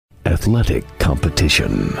athletic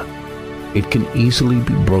competition. It can easily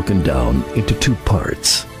be broken down into two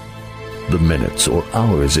parts: the minutes or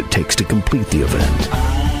hours it takes to complete the event,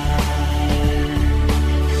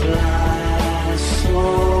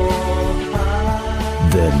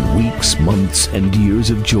 then weeks, months, and years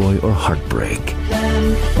of joy or heartbreak.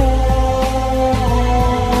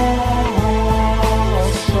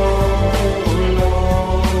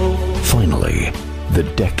 Finally, the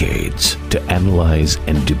decades to analyze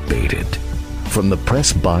and debate it. From the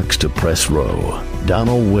press box to press row,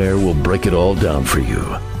 Donald Ware will break it all down for you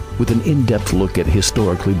with an in-depth look at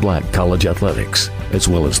historically black college athletics, as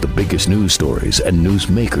well as the biggest news stories and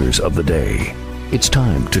newsmakers of the day. It's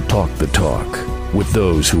time to talk the talk with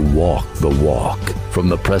those who walk the walk. From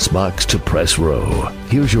the press box to press row,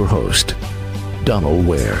 here's your host, Donald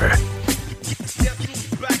Ware.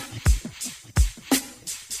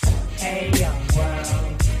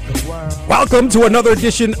 Welcome to another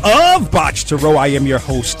edition of BOXTOROW. I am your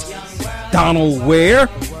host, Donald Ware.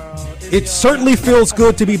 It certainly feels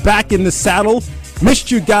good to be back in the saddle. Missed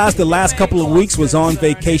you guys the last couple of weeks, was on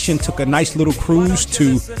vacation, took a nice little cruise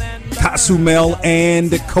to Cozumel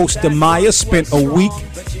and Costa Maya, spent a week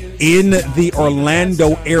in the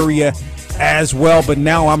Orlando area as well, but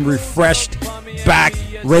now I'm refreshed, back,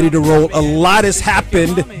 ready to roll. A lot has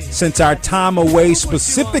happened since our time away,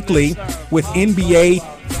 specifically with NBA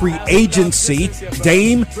free agency.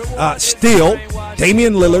 Damian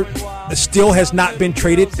Lillard still has not been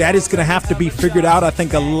traded. That is going to have to be figured out. I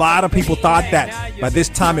think a lot of people thought that by this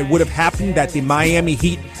time it would have happened, that the Miami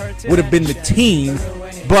Heat would have been the team.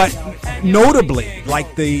 But notably,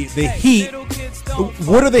 like the Heat,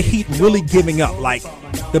 what are the Heat really giving up? Like,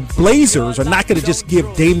 the Blazers are not going to just give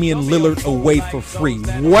Damian Lillard away for free.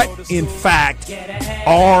 What, in fact,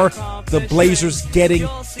 are the Blazers getting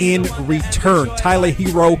in return? Tyler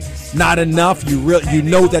Hero, not enough. You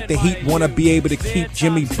know that the Heat want to be able to keep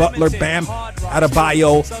Jimmy Butler, Bam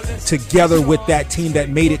Adebayo together with that team that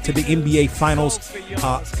made it to the NBA Finals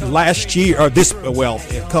last year, or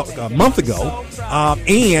a month ago,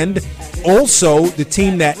 and also the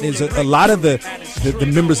team that is a lot of the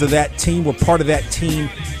members of that team were part of that team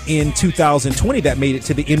in 2020 that made it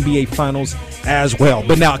to the NBA Finals as well.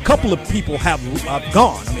 But now a couple of people have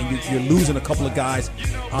gone. I mean, you're losing a couple of guys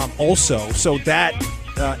also. So that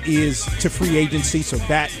is to free agency. So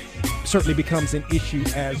that certainly becomes an issue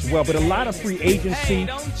as well. But a lot of free agency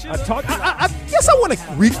talk. I guess I want to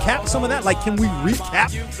recap some of that. Like, can we recap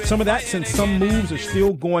some of that since some moves are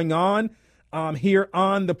still going on here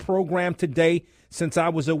on the program today since I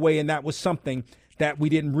was away, and that was something that we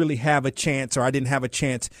didn't really have a chance, or I didn't have a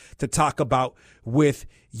chance to talk about with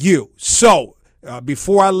you. So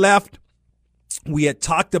before I left, we had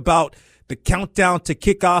talked about the countdown to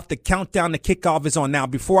kickoff. The countdown to kickoff is on now.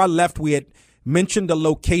 Before I left, we had mentioned the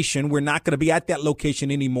location. We're not going to be at that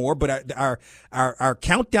location anymore, but our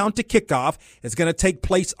countdown to kickoff is going to take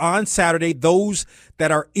place on Saturday. Those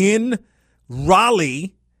that are in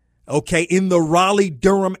Raleigh, in the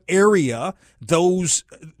Raleigh-Durham area, those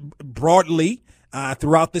broadly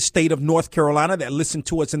throughout the state of North Carolina that listen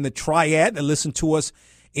to us in the Triad, that listen to us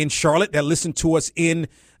in Charlotte, that listen to us in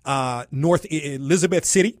North Elizabeth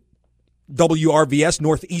City, WRVS,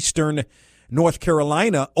 Northeastern North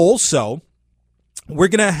Carolina. Also, we're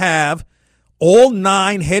going to have all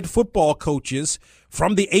 9 head football coaches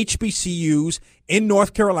from the HBCUs in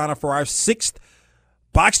North Carolina for our 6th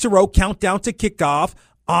BOXTOROW Countdown to Kickoff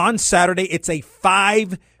on Saturday. It's a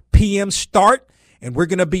 5 p.m. start, and we're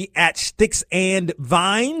going to be at Sticks and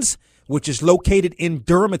Vines, which is located in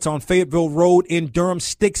Durham. It's on Fayetteville Road in Durham,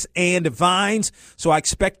 Sticks and Vines. So I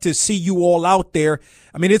expect to see you all out there.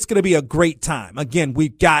 I mean, it's going to be a great time. Again,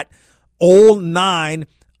 we've got all 9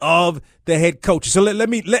 of the head coaches. So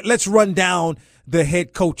let's run down the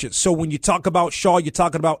head coaches. So when you talk about Shaw, you're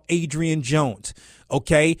talking about Adrian Jones.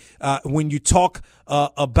 Okay. When you talk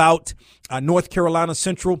about North Carolina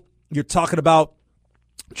Central, you're talking about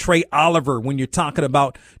Trey Oliver. When you're talking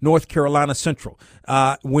about North Carolina Central,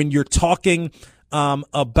 when you're talking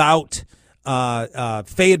about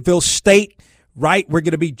Fayetteville State, right, we're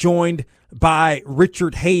going to be joined by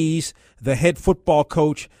Richard Hayes, the head football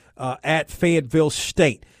coach at Fayetteville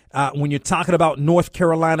State. When you're talking about North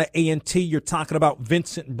Carolina A&T, you're talking about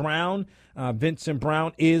Vincent Brown. Vincent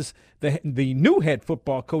Brown is the new head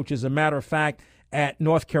football coach, as a matter of fact, at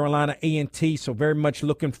North Carolina A&T. So very much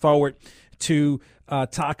looking forward to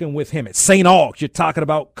talking with him. At St. Aug's, you're talking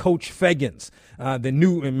about Coach Feggins.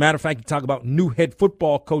 Matter of fact, you talk about new head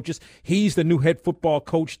football coaches. He's the new head football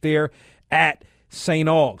coach there at St.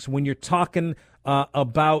 Aug's. When you're talking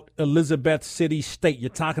about Elizabeth City State, you're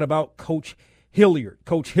talking about Coach Hilliard.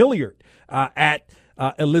 Coach Hilliard at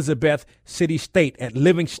Elizabeth City State. At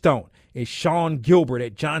Livingstone, it's Sean Gilbert.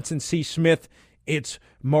 At Johnson C. Smith, it's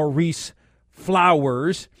Maurice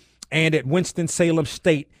Flowers. And at Winston-Salem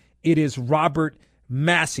State, it is Robert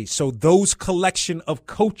Massey. So those collection of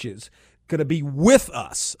coaches going to be with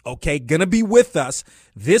us, okay? Going to be with us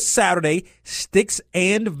this Saturday, Sticks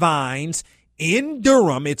and Vines in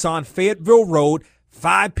Durham. It's on Fayetteville Road,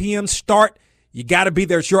 5 p.m. start. You got to be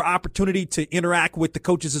there. It's your opportunity to interact with the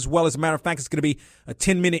coaches as well. As a matter of fact, it's going to be a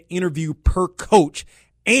 10-minute interview per coach.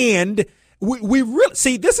 And we really,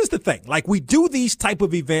 see, this is the thing. Like, we do these type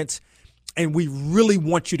of events, and we really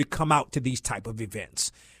want you to come out to these type of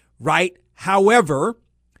events, right? However,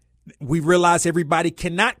 we realize everybody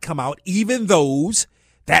cannot come out, even those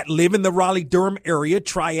that live in the Raleigh-Durham area,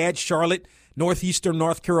 Triad, Charlotte, Northeastern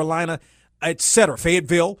North Carolina, etc.,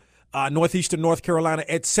 Fayetteville, Northeastern North Carolina,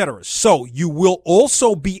 etc. So you will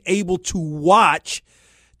also be able to watch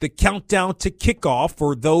the countdown to kickoff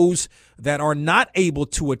for those that are not able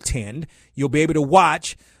to attend. You'll be able to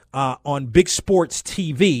watch on Big Sports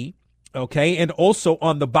TV, okay, and also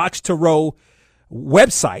on the Box to Row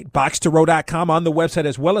website, BOXTOROW.com, on the website,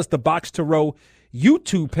 as well as the Box to Row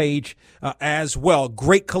YouTube page as well.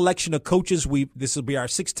 Great collection of coaches. This will be our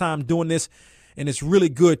 6th time doing this, and it's really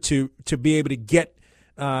good to be able to get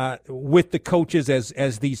with the coaches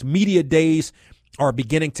as these media days are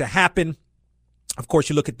beginning to happen. Of course,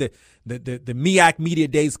 you look at the MEAC Media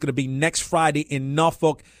Day is going to be next Friday in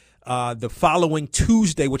Norfolk. The following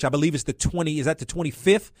Tuesday, which I believe is the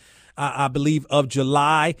 25th, I believe, of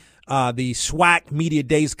July. The SWAC Media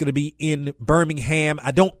Day is going to be in Birmingham.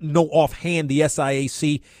 I don't know offhand the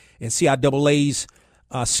SIAC and CIAA's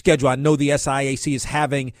schedule. I know the SIAC is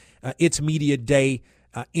having its Media Day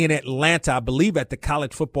in Atlanta, I believe, at the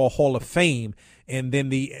College Football Hall of Fame. And then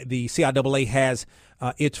the CIAA has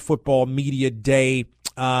its Football Media Day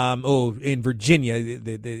in Virginia.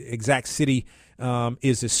 The exact city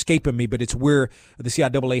is escaping me, but it's where the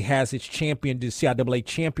CIAA has its CIAA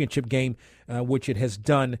championship game, which it has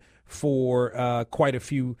done for quite a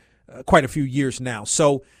few years now.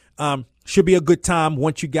 So should be a good time.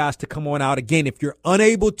 Want you guys to come on out. Again, if you're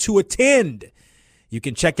unable to attend, you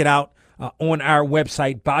can check it out on our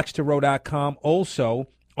website, BOXTOROW.com. Also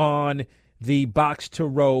on the Box to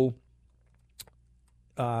Row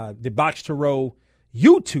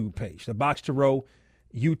YouTube page, the Box to Row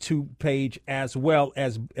YouTube page, as well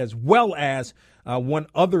as one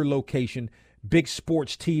other location, Big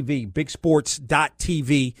Sports TV,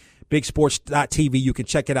 bigsports.tv, bigsports.tv. You can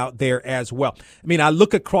check it out there as well. I mean, I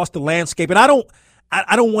look across the landscape, and I don't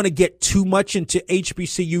want to get too much into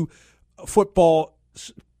HBCU football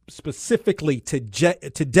specifically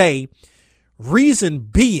today. Reason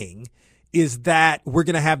being is that we're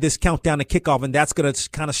going to have this countdown to kickoff, and that's going to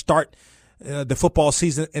kind of start the football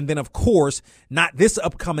season. And then, of course, not this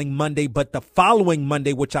upcoming Monday, but the following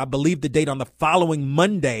Monday, which I believe the date on the following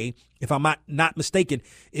Monday, if I'm not mistaken,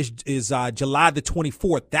 is July the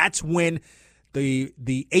 24th. That's when the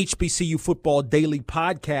HBCU Football Daily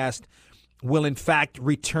Podcast will, in fact,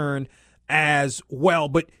 return as well.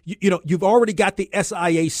 But, you've already got the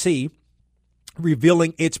SIAC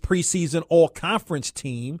revealing its preseason all-conference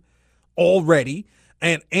team already,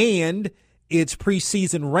 and its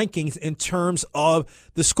preseason rankings in terms of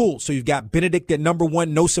the school. So you've got Benedict at number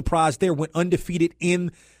 1. No surprise there. Went undefeated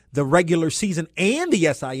in the regular season and the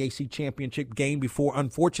SIAC championship game before,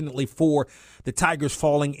 unfortunately, for the Tigers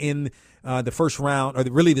falling in the first round, or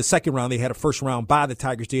really the second round. They had a first round bye, the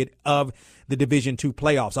Tigers did, of the Division II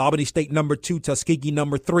playoffs. Albany State number 2, Tuskegee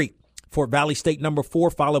number 3. Fort Valley State number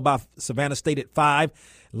 4, followed by Savannah State at 5,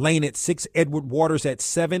 Lane at 6, Edward Waters at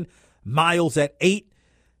 7, Miles at 8,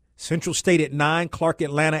 Central State at 9, Clark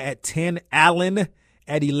Atlanta at 10, Allen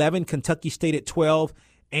at 11, Kentucky State at 12,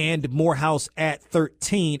 and Morehouse at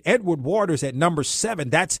 13. Edward Waters at number 7.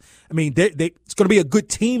 It's going to be a good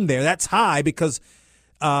team there. That's high because,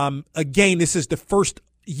 again, this is the first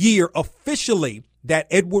year officially that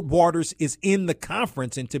Edward Waters is in the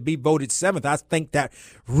conference, and to be voted 7th, I think that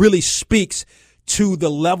really speaks to the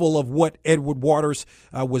level of what Edward Waters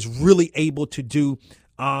was really able to do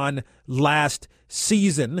on last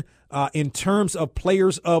season. In terms of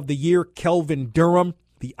players of the year, Kelvin Durham,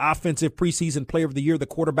 the offensive preseason player of the year, the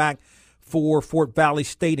quarterback for Fort Valley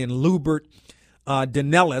State, and Lubert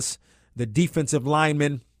Danellis, the defensive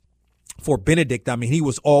lineman for Benedict. I mean, he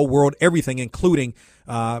was all-world, everything, including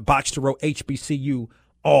Box to Row HBCU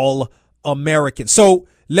All-American. So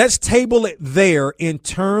let's table it there in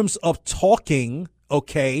terms of talking,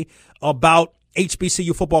 okay, about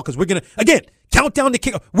HBCU football, because we're going to, again, countdown to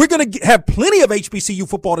kickoff. We're going to have plenty of HBCU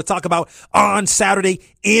football to talk about on Saturday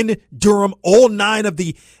in Durham. All 9 of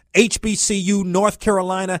the HBCU North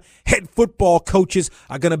Carolina head football coaches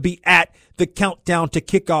are going to be at the countdown to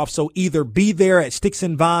kickoff. So either be there at Sticks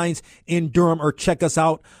and Vines in Durham or check us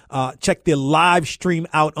out. Check the live stream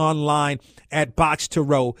out online at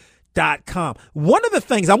BOXTOROW.com. One of the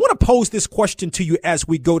things I want to pose this question to you as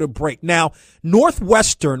we go to break. Now,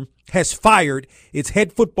 Northwestern has fired its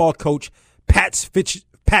head football coach,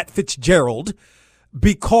 Pat Fitzgerald,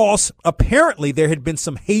 because apparently there had been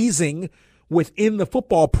some hazing within the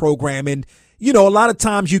football program. And, you know, a lot of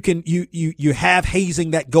times you have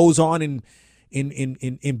hazing that goes on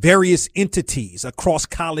in various entities across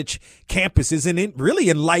college campuses and really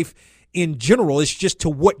in life in general. It's just to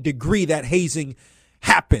what degree that hazing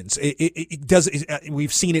happens.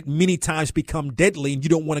 We've seen it many times become deadly, and you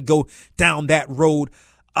don't want to go down that road,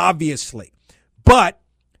 obviously. But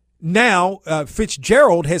now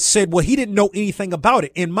Fitzgerald has said, well, he didn't know anything about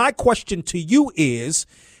it. And my question to you is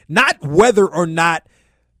not whether or not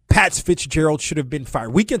Pat Fitzgerald should have been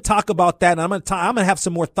fired. We can talk about that, and I'm going to have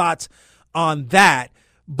some more thoughts on that.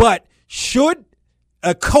 But should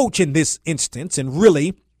a coach in this instance, and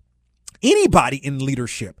really anybody in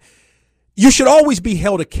leadership, you should always be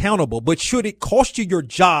held accountable, but should it cost you your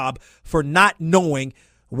job for not knowing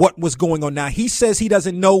what was going on? Now, he says he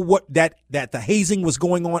doesn't know what that the hazing was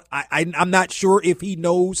going on. I'm not sure if he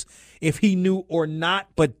knows, if he knew or not,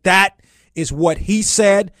 but that is what he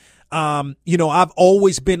said. I've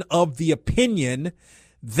always been of the opinion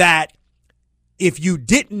that if you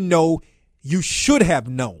didn't know, you should have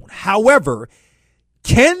known. However,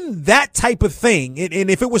 can that type of thing, and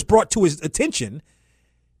if it was brought to his attention,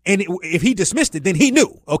 and if he dismissed it, then he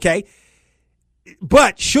knew, okay?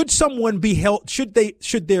 But should someone be held, should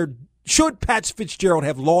Pat Fitzgerald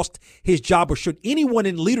have lost his job, or should anyone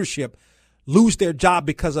in leadership lose their job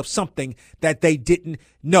because of something that they didn't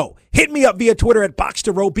know? Hit me up via Twitter at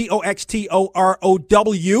BOXTOROW,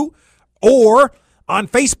 BOXTOROW, or on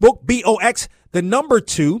Facebook,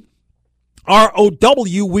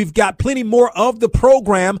 BOX2ROW. We've got plenty more of the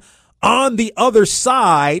program on the other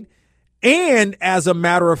side. And as a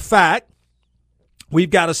matter of fact,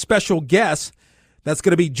 we've got a special guest that's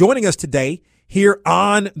going to be joining us today here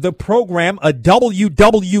on the program, a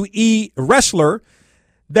WWE wrestler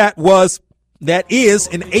that is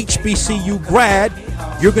an HBCU grad.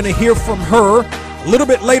 You're going to hear from her a little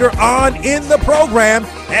bit later on in the program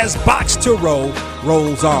as Box to Row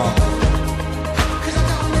rolls on.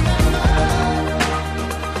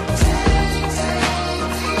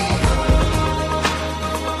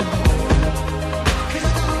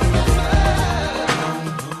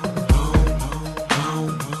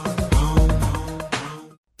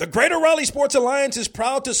 The Greater Raleigh Sports Alliance is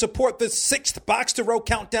proud to support the 6th Box to Row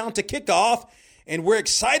Countdown to Kickoff, and we're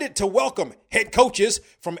excited to welcome head coaches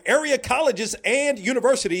from area colleges and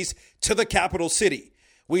universities to the capital city.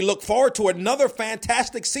 We look forward to another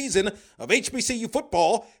fantastic season of HBCU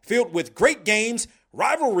football filled with great games,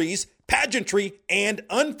 rivalries, pageantry, and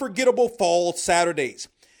unforgettable fall Saturdays.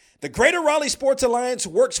 The Greater Raleigh Sports Alliance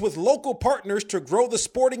works with local partners to grow the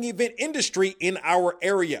sporting event industry in our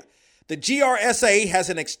area. The GRSA has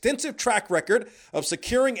an extensive track record of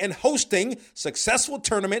securing and hosting successful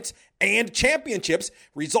tournaments and championships,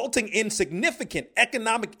 resulting in significant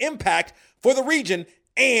economic impact for the region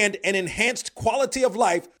and an enhanced quality of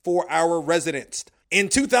life for our residents. In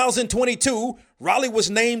 2022, Raleigh was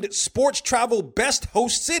named Sports Travel Best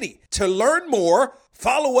Host City. To learn more,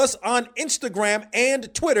 follow us on Instagram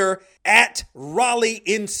and Twitter at Raleigh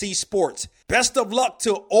NC Sports. Best of luck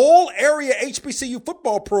to all area HBCU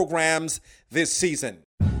football programs this season.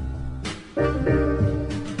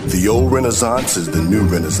 The old Renaissance is the new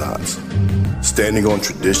Renaissance, standing on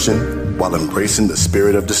tradition while embracing the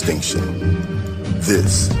spirit of distinction.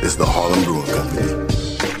 This is the Harlem Brewing Company.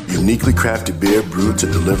 Uniquely crafted beer brewed to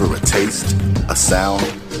deliver a taste, a sound,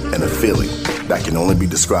 and a feeling that can only be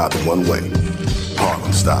described in one way: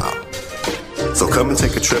 Harlem style. So come and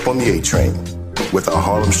take a trip on the A train with our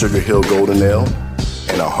Harlem Sugar Hill Golden Ale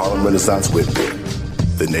and our Harlem Renaissance Wit Beer,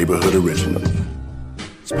 the neighborhood original.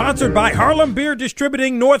 Sponsored by Harlem Beer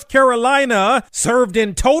Distributing North Carolina, served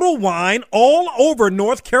in Total Wine all over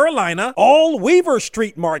North Carolina, all Weaver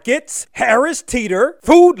Street markets, Harris Teeter,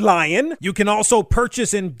 Food Lion. You can also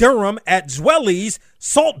purchase in Durham at Zwelly's,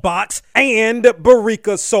 Saltbox, and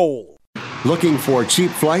Barica Soul. Looking for cheap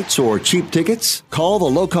flights or cheap tickets? Call the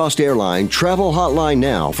low-cost airline travel hotline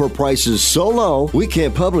now for prices so low we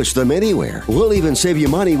can't publish them anywhere. We'll even save you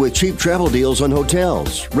money with cheap travel deals on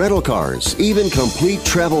hotels, rental cars, even complete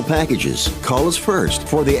travel packages. Call us first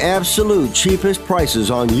for the absolute cheapest prices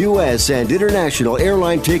on U.S. and international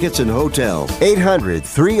airline tickets and hotels.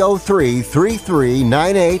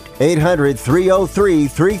 800-303-3398.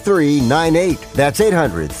 800-303-3398. That's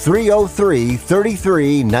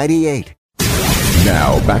 800-303-3398.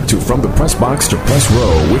 Now, back to From the Press Box to Press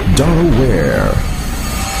Row with Donald Ware.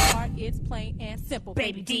 It's plain and simple,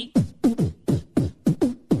 baby D.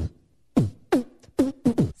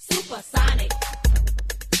 Supersonic.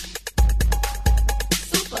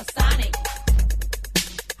 Supersonic.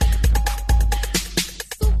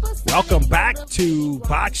 Welcome back to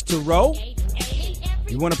Box to Row. If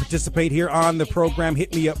you want to participate here on the program,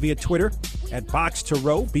 hit me up via Twitter at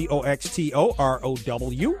BOXTOROW,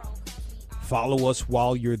 BOXTOROW. Follow us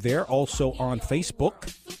while you're there. Also on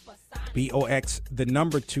Facebook,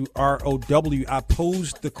 BOX2ROW. I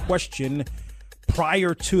posed the question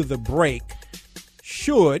prior to the break.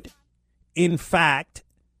 Should, in fact,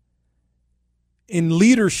 in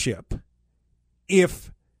leadership,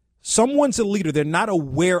 if someone's a leader, they're not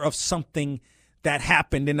aware of something that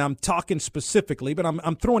happened, and I'm talking specifically, but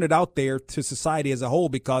I'm throwing it out there to society as a whole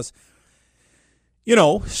because, you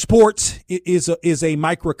know, sports is a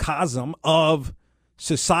microcosm of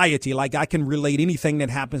society. Like, I can relate anything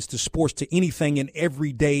that happens to sports to anything in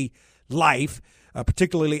everyday life,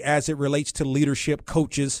 particularly as it relates to leadership,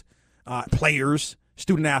 coaches, players,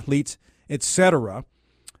 student athletes, etc.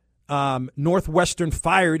 Northwestern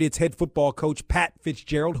fired its head football coach, Pat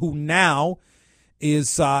Fitzgerald, who now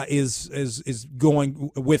is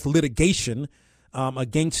going with litigation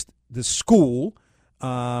against the school.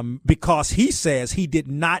 Because he says he did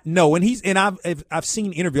not know, and I've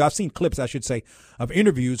seen clips, I should say, of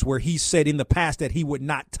interviews where he said in the past that he would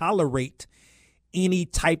not tolerate any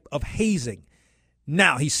type of hazing.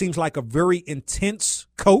 Now, he seems like a very intense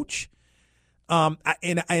coach, and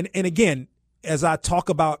again, as I talk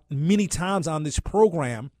about many times on this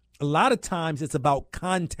program, a lot of times it's about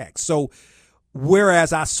context. So,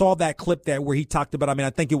 whereas I saw that clip where he talked about, I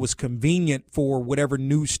think it was convenient for whatever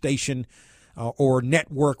news station or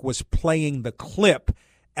network was playing the clip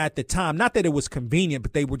at the time. Not that it was convenient,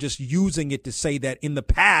 but they were just using it to say that in the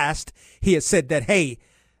past he had said that, hey,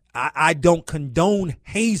 I don't condone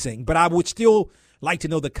hazing, but I would still like to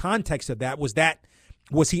know the context of that.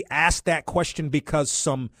 Was he asked that question because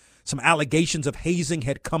some allegations of hazing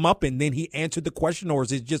had come up and then he answered the question, or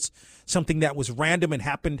is it just something that was random and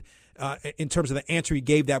happened in terms of the answer he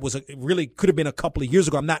gave that was really could have been a couple of years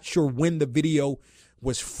ago? I'm not sure when the video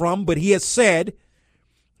was from, but he has said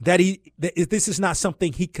that this is not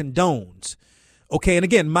something he condones. Okay, and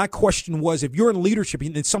again, my question was, if you're in leadership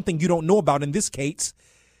and it's something you don't know about, in this case,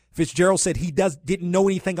 Fitzgerald said he didn't know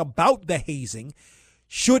anything about the hazing.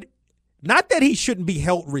 Not that he shouldn't be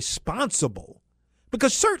held responsible,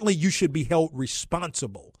 because certainly you should be held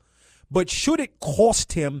responsible, but should it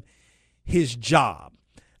cost him his job?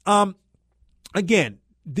 Again,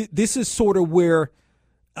 this is sort of where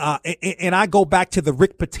and I go back to the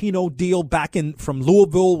Rick Pitino deal from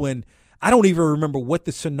Louisville, when I don't even remember what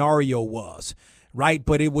the scenario was, right?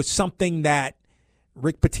 But it was something that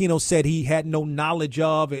Rick Pitino said he had no knowledge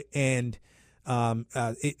of, and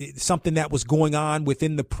something that was going on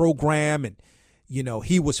within the program, and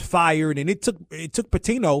he was fired, and it took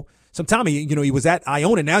Pitino some time. He was at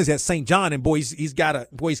Iona, now he's at St. John, and he's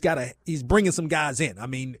bringing some guys in. I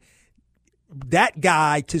mean, that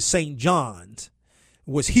guy to St. John's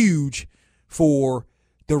was huge for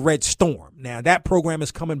the Red Storm. Now, that program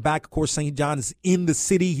is coming back. Of course, St. John is in the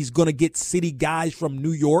city. He's going to get city guys from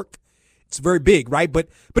New York. It's very big, right? But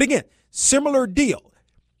again, similar deal.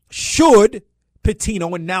 Should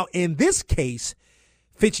Pitino, and now in this case,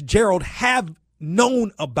 Fitzgerald, have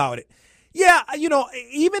known about it? Yeah,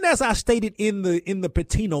 even as I stated in the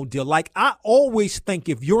Pitino deal, like, I always think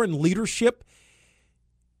if you're in leadership,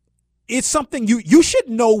 it's something you should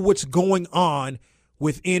know what's going on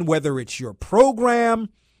within, whether it's your program,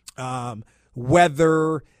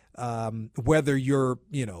 whether you're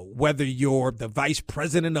the vice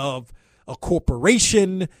president of a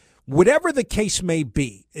corporation, whatever the case may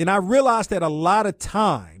be. And I realize that a lot of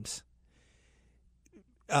times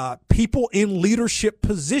people in leadership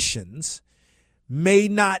positions may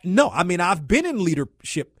not know. I mean, I've been in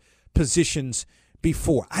leadership positions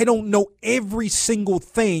before. I don't know every single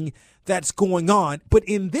thing that's going on. But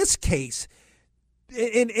in this case,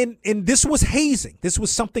 and this was hazing. This was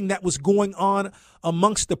something that was going on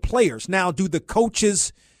amongst the players. Now, do the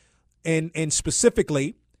coaches and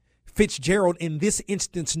specifically Fitzgerald in this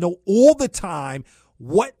instance know all the time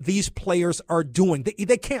what these players are doing.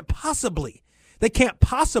 They can't possibly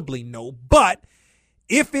know. But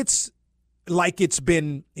if it's like it's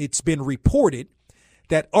been reported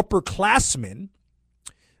that upperclassmen,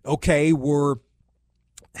 okay, were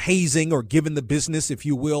hazing or giving the business, if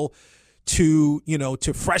you will, to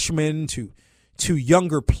freshmen, to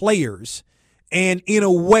younger players, and in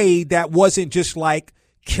a way that wasn't just like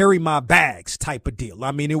carry my bags type of deal.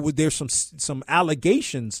 I mean, there's some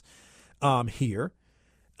allegations here.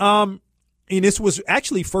 And this was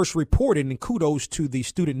actually first reported, and kudos to the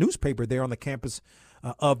student newspaper there on the campus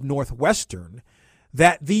of Northwestern,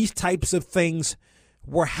 that these types of things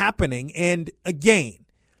were happening. And again,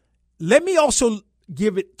 let me also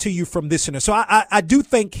give it to you from this. So I do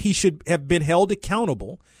think he should have been held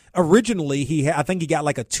accountable. Originally, I think he got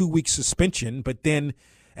like a 2-week suspension, but then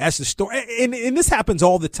as the story, and this happens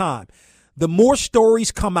all the time, the more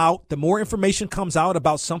stories come out, the more information comes out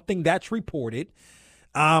about something that's reported,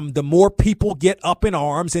 the more people get up in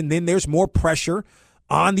arms, and then there's more pressure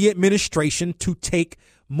on the administration to take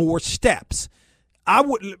more steps.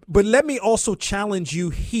 But let me also challenge you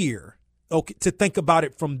here, okay, to think about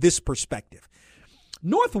it from this perspective.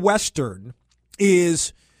 Northwestern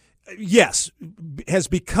has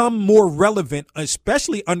become more relevant,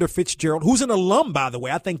 especially under Fitzgerald, who's an alum, by the way.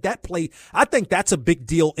 I think that's a big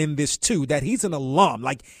deal in this too, that he's an alum.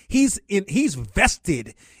 Like he's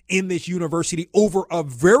vested in this university over a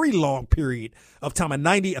very long period of time. A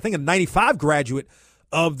 95 graduate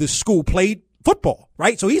of the school, played football,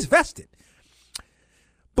 right? So he's vested.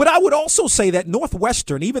 But I would also say that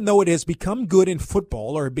Northwestern, even though it has become good in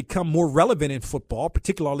football or become more relevant in football,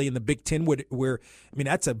 particularly in the Big Ten, where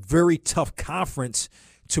that's a very tough conference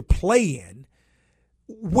to play in,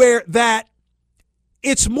 where that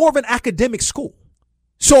it's more of an academic school.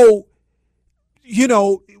 So,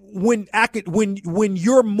 when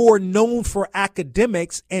you're more known for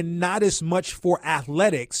academics and not as much for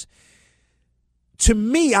athletics, to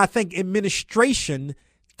me, I think administration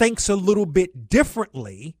thinks a little bit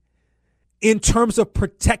differently in terms of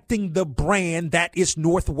protecting the brand that is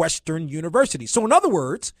Northwestern University. So in other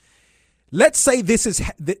words, let's say this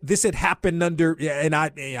had happened under, and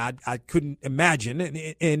I couldn't imagine,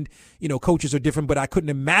 and coaches are different, but I couldn't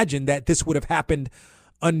imagine that this would have happened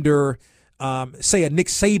under, say, a Nick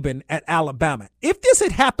Saban at Alabama. If this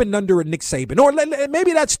had happened under a Nick Saban, or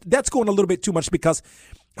maybe that's going a little bit too much, because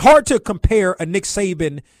hard to compare a Nick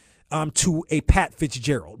Saban to a Pat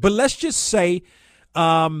Fitzgerald. But let's just say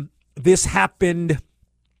this happened.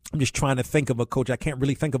 I'm just trying to think of a coach. I can't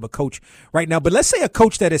really think of a coach right now. But let's say a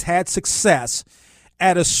coach that has had success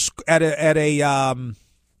at a I don't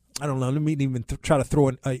know. Let me even try to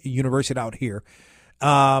throw a university out here,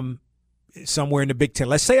 somewhere in the Big Ten.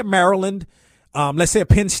 Let's say a Maryland. Let's say a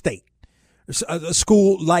Penn State, a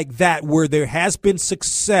school like that where there has been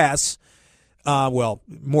success.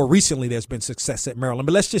 More recently there's been success at Maryland,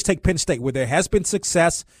 but let's just take Penn State, where there has been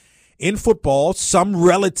success in football, some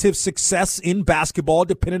relative success in basketball,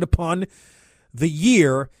 depending upon the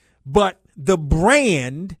year, but the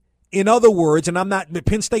brand, in other words, and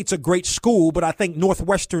Penn State's a great school, but I think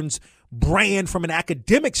Northwestern's brand from an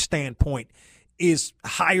academic standpoint is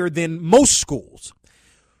higher than most schools.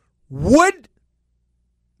 Would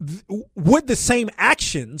the same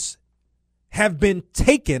actions have been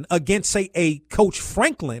taken against, say, a Coach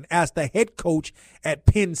Franklin as the head coach at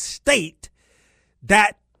Penn State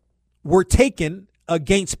that were taken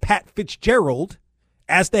against Pat Fitzgerald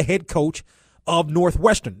as the head coach of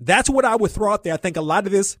Northwestern? That's what I would throw out there. I think a lot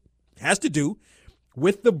of this has to do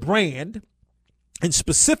with the brand, and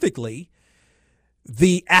specifically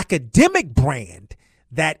the academic brand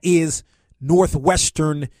that is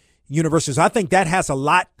Northwestern University. So I think that has a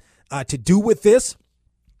lot to do with this.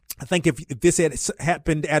 I think if this had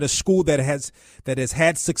happened at a school that has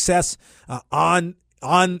had success in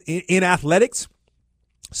athletics,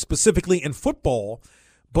 specifically in football,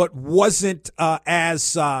 but wasn't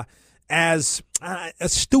as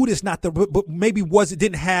astute is not the, but maybe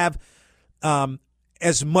didn't have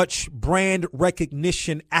as much brand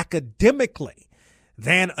recognition academically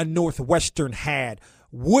than a Northwestern had,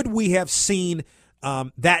 would we have seen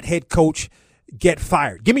that head coach get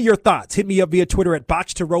fired? Give me your thoughts. Hit me up via Twitter at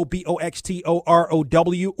BOXTOROW,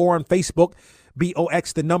 BOXTOROW, or on Facebook,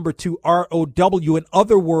 BOX2ROW. In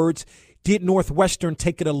other words, did Northwestern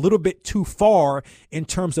take it a little bit too far in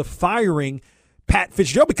terms of firing Pat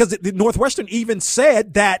Fitzgerald? Because Northwestern even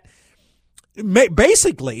said that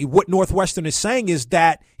basically what Northwestern is saying is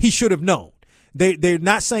that he should have known. They're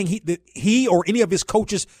not saying he or any of his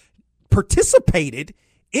coaches participated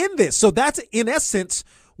in this. So that's in essence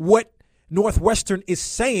what Northwestern is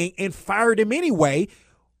saying and fired him anyway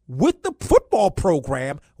with the football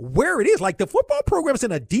program where it is. Like, the football program is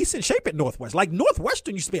in a decent shape at Northwestern. Like,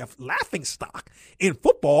 Northwestern used to be a laughing stock in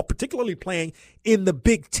football, particularly playing in the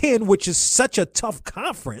Big Ten, which is such a tough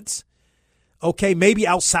conference. Okay, maybe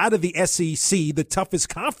outside of the SEC, the toughest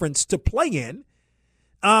conference to play in.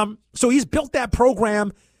 So he's built that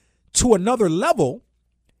program to another level,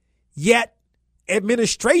 yet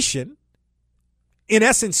administration, in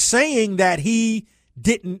essence, saying that he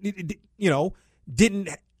didn't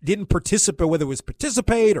participate, whether it was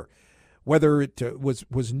participate or whether it was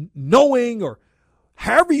knowing or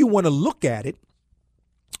however you want to look at it,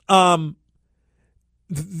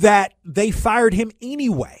 that they fired him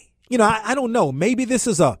anyway. I don't know. Maybe this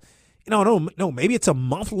is maybe it's a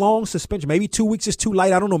month-long suspension. Maybe 2 weeks is too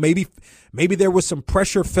light. I don't know. Maybe there was some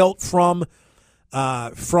pressure felt from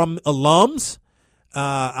alums.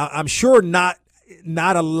 I'm sure not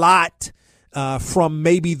a lot from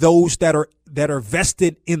maybe those that are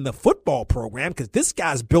vested in the football program, because this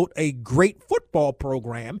guy's built a great football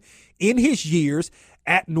program in his years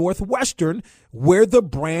at Northwestern, where the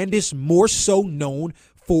brand is more so known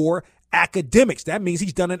for academics. That means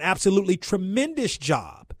he's done an absolutely tremendous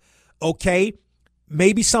job. Okay,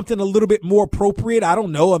 maybe something a little bit more appropriate. I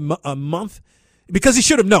don't know, a month, because he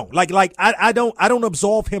should have known. Like I don't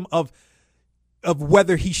absolve him of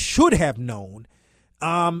whether he should have known.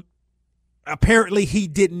 Apparently he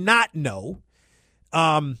did not know.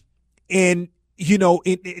 And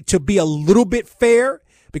to be a little bit fair,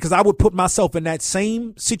 because I would put myself in that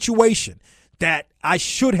same situation, that I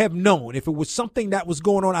should have known. If it was something that was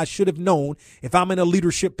going on, I should have known if I'm in a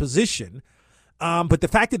leadership position. But the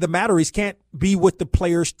fact of the matter is, can't be with the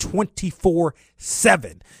players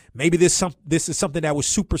 24/7. Maybe this is something that was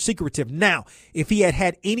super secretive. Now, if he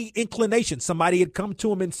had any inclination, somebody had come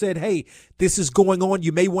to him and said, hey, this is going on,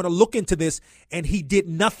 you may want to look into this, and he did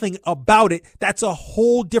nothing about it, that's a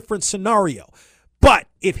whole different scenario. But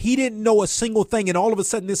if he didn't know a single thing and all of a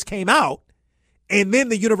sudden this came out, and then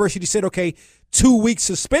the university said, okay, 2 weeks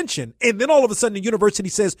suspension, and then all of a sudden the university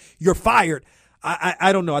says you're fired,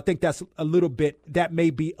 I don't know. I think that's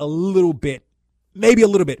maybe a little bit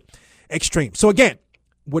extreme. So again,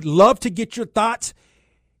 would love to get your thoughts.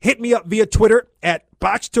 Hit me up via Twitter at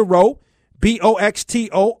BOXTOROW,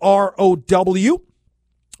 BOXTOROW, or on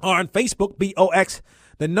Facebook,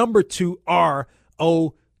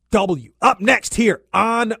 BOX2ROW. Up next here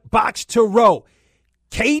on Box to Row,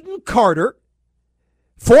 Caden Carter,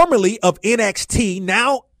 formerly of NXT,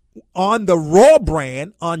 now on the Raw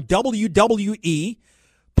brand on WWE,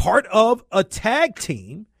 part of a tag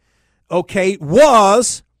team, okay,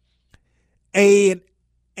 was a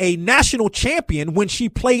national champion when she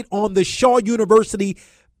played on the Shaw University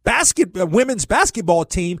women's basketball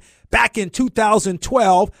team back in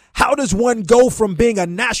 2012. How does one go from being a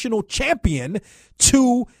national champion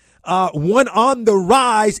to one on the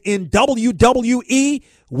rise in WWE?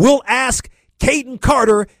 We'll ask Caden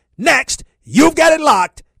Carter next. You've got it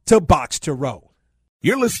locked to Box to Row.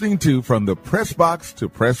 You're listening to From the Press Box to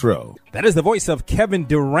Press Row. That is the voice of Kevin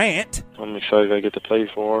Durant. I'm excited I get to play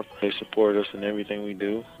for them. They support us in everything we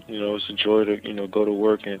do. It's a joy to, go to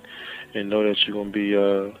work and know that you're going to be,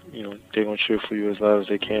 they're going to cheer for you as loud as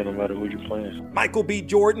they can, no matter who you're playing. Michael B.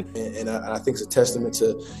 Jordan. And I think it's a testament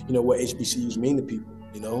to, what HBCUs mean to people.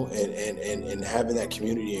 And having that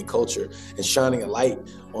community and culture and shining a light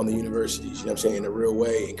on the universities, in a real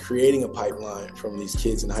way, and creating a pipeline from these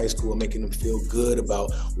kids in high school and making them feel good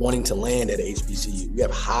about wanting to land at HBCU. We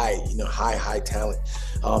have high talent.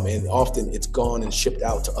 And often it's gone and shipped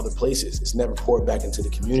out to other places. It's never poured back into the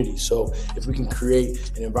community. So if we can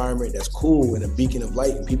create an environment that's cool and a beacon of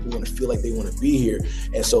light and people want to feel like they want to be here.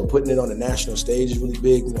 And so putting it on the national stage is really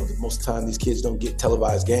big. Most of the time these kids don't get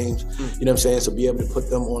televised games, So be able to put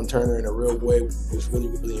them on Turner in a real way was really,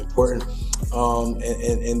 really important.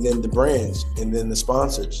 And then the brands and then the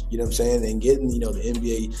sponsors, and getting, the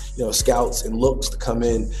NBA, scouts and looks to come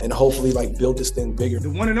in and hopefully build this thing bigger. The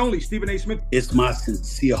one and only Stephen A. Smith. It's my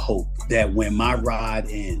sincere hope that when my ride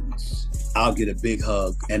ends, I'll get a big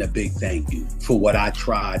hug and a big thank you for what I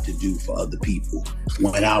tried to do for other people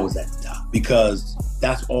when I was at the top. Because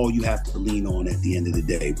that's all you have to lean on at the end of the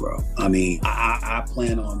day, bro. I mean, I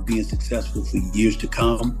plan on being successful for years to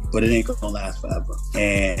come, but it ain't gonna last forever.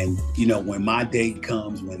 And, when my day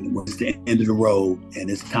comes, when it's the end of the road and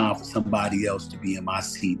it's time for somebody else to be in my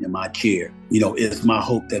seat, in my chair, it's my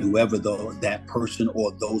hope that whoever that person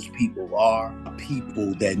or those people are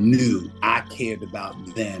people that knew I cared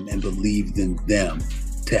about them and believed in them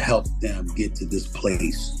to help them get to this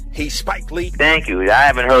place. He's Spike Lee. Thank you. I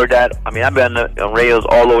haven't heard that. I mean, I've been on radios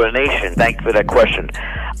all over the nation. Thank you for that question.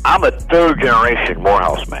 I'm a third-generation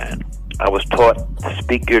Morehouse man. I was taught to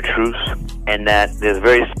speak your truths, and that is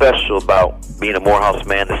very special about being a Morehouse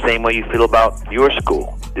man, the same way you feel about your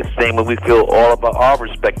school, the same way we feel all about our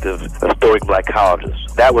respective historic black colleges.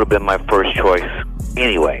 That would have been my first choice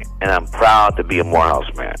anyway, and I'm proud to be a Morehouse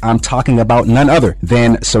man. I'm talking about none other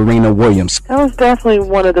than Serena Williams. That was definitely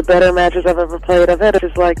one of the better matches I've ever played. I've had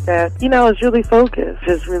just like that. I was really focused,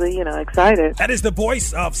 just really, excited. That is the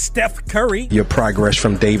voice of Steph Curry. Your progress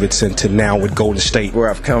from Davidson to now with Golden State. Where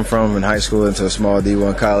I've come from in high school into a small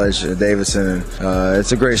D1 college at Davidson.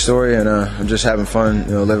 It's a great story, and I'm just having fun,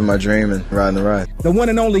 living my dream and riding the ride. The one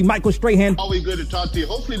and only Michael Strahan. Always good to talk to you.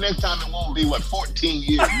 Hopefully next time it won't be, 14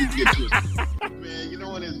 years we can get to it.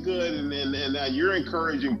 Man, it's good, and you're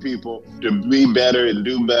encouraging people to be better and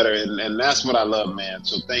do better, and that's what I love, man.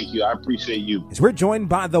 So thank you. I appreciate you. As we're joined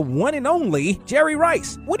by the one and only Jerry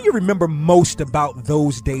Rice. What do you remember most about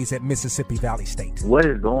those days at Mississippi Valley State? What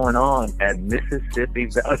is going on at Mississippi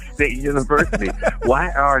Valley State University?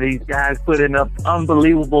 Why are these guys putting up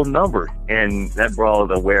unbelievable numbers? And that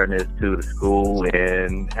brought awareness to the school,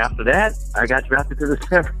 and after that, I got drafted to the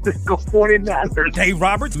San Francisco 49ers. Dave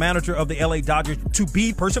Roberts, manager of the LA Dodgers, to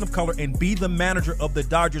be person of color and be the manager of the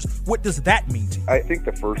Dodgers. What does that mean to you? I think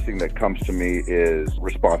the first thing that comes to me is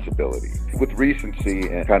responsibility. With recency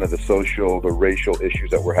and kind of the racial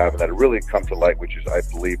issues that we're having that have really come to light, which is, I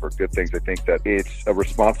believe, are good things. I think that it's a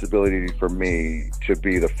responsibility for me to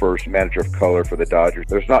be the first manager of color for the Dodgers.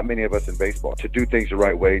 There's not many of us in baseball. To do things the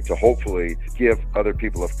right way, to hopefully give other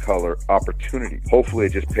people of color opportunity. Hopefully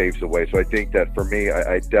it just paves the way. So I think that for me,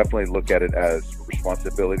 I definitely look at it as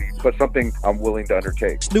responsibility, but something I'm willing to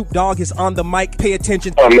undertake. Snoop Dogg is on the mic. Pay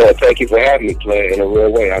attention. Oh, man, thank you for having me play in a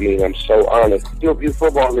real way. I mean, I'm so honored. Your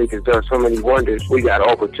Football League has done so many wonders. We got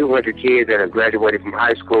over 200 kids that have graduated from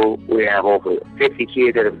high school. We have over 50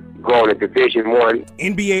 kids that have gone to Division I.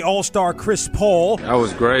 NBA All-Star Chris Paul. That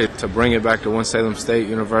was great to bring it back to Winston-Salem State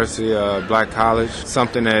University, Black College.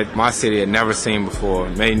 Something that my city had never seen before,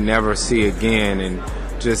 may never see again, and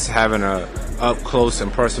just having a up-close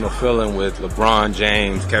and personal feeling with LeBron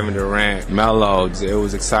James, Kevin Durant, Melo. It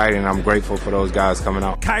was exciting. I'm grateful for those guys coming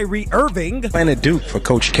out. Kyrie Irving. Playing at Duke for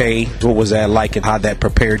Coach K, what was that like and how that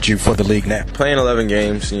prepared you for the league now? Playing 11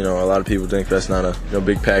 games, a lot of people think that's not a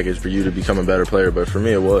big package for you to become a better player, but for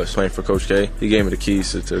me it was. Playing for Coach K, he gave me the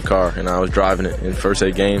keys to the car, and I was driving it in first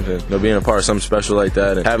 8 games, and being a part of something special like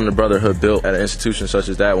that and having a brotherhood built at an institution such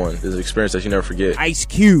as that one is an experience that you never forget. Ice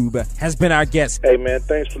Cube has been our guest. Hey man,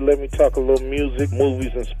 thanks for letting me talk a little music,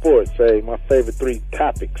 movies, and sports. Hey, my favorite 3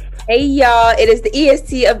 topics. Hey y'all, it is the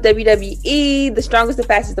EST of WWE, the strongest, the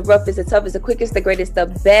fastest, the roughest, the toughest, the quickest, the greatest, the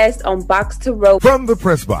best on Box to Row. From the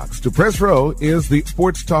Press Box to Press Row is the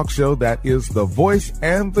sports talk show that is the voice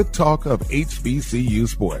and the talk of HBCU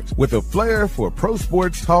sports, with a flair for pro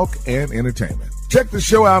sports talk and entertainment. Check the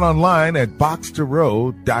show out online at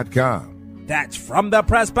BOXTOROW.com. That's from the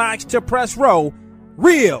Press Box to Press Row,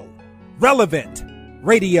 real, relevant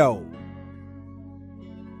radio.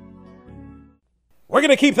 We're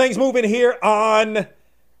going to keep things moving here on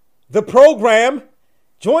the program.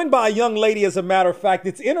 Joined by a young lady, as a matter of fact.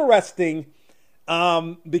 It's interesting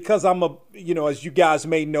because I'm as you guys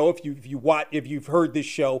may know, if you've heard this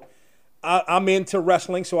show, I'm into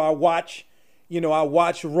wrestling. So I watch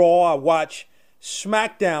Raw, I watch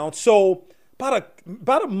SmackDown. So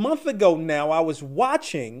about a month ago now, I was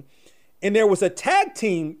watching, and there was a tag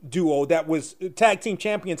team duo that was tag team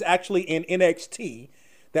champions actually in NXT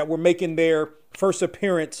that were making their first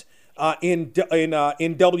appearance in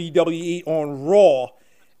WWE on Raw.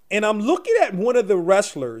 And I'm looking at one of the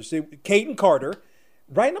wrestlers, Kaden Carter,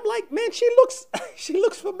 right? And I'm like, man, she looks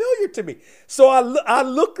familiar to me. So I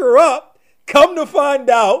look her up. Come to find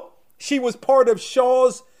out, she was part of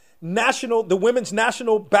Shaw's the women's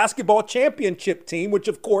national basketball championship team, which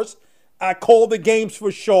of course I called the games for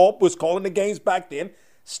Shaw, was calling the games back then,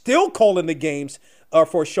 still calling the games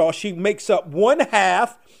for Shaw. She makes up one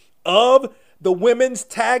half of the women's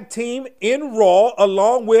tag team in Raw,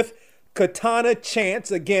 along with Katana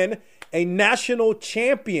Chance, again, a national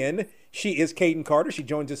champion. She is Kaden Carter. She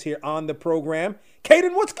joins us here on the program.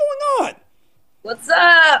 Kaden, what's going on? What's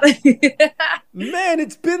up? Man,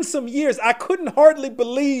 it's been some years. I couldn't hardly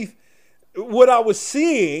believe what I was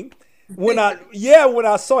seeing when I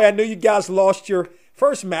saw it. I know you guys lost your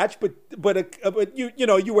first match, but you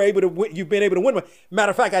were able to win. You've been able to win one.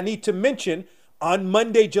 Matter of fact, I need to mention, on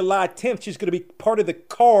Monday, July 10th, she's going to be part of the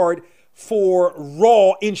card for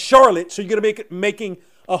Raw in Charlotte. So you're going to be making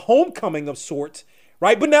a homecoming of sorts,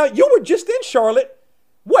 right? But now you were just in Charlotte,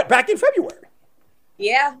 back in February?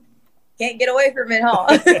 Yeah. Can't get away from it,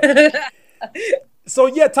 huh? So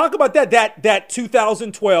yeah, talk about that. That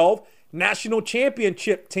 2012 national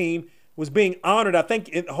championship team was being honored, I think,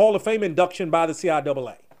 in Hall of Fame induction by the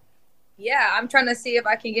CIAA. Yeah, I'm trying to see if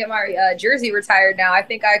I can get my jersey retired now. I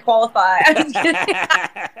think I qualify.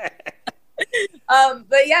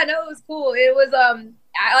 But yeah, no, it was cool. It was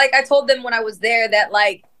I told them when I was there that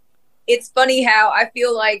like it's funny how I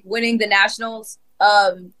feel like winning the nationals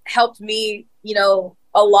helped me, you know,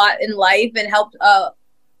 a lot in life and helped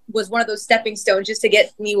was one of those stepping stones just to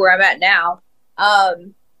get me where I'm at now.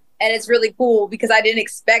 And it's really cool because I didn't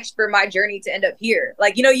expect for my journey to end up here.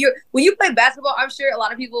 Like, you know, when you play basketball, I'm sure a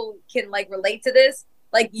lot of people can like relate to this.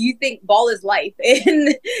 Like you think ball is life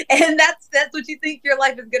and that's what you think your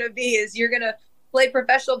life is going to be, is you're going to play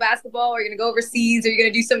professional basketball or you're going to go overseas or you're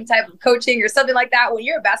going to do some type of coaching or something like that. When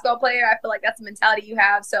you're a basketball player, I feel like that's the mentality you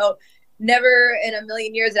have. So never in a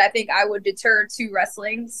million years that I think I would deter to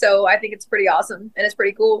wrestling. So I think it's pretty awesome and it's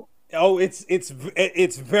pretty cool. Oh, it's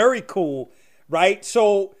very cool. Right.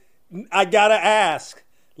 So I got to ask,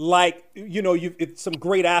 like, you know, it's some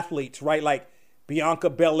great athletes, right? Like Bianca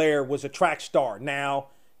Belair was a track star. Now,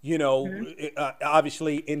 you know,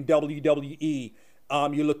 obviously in WWE,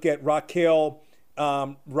 you look at Raquel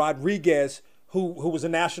Rodriguez, who was a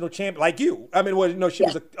national champion, like you. I mean, well, you know, she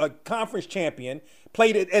was a conference champion,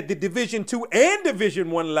 played at the Division II and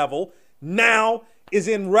Division I level, now is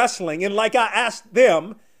in wrestling. And like I asked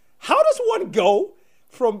them, how does one go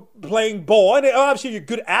from playing ball, and obviously you're a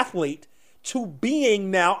good athlete, to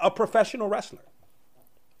being now a professional wrestler?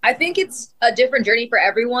 I think it's a different journey for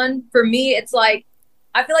everyone. For me, it's like,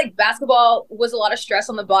 I feel like basketball was a lot of stress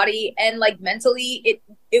on the body and like mentally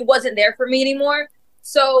it wasn't there for me anymore.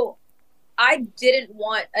 So I didn't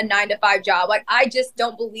want a 9-to-5 job. Like, I just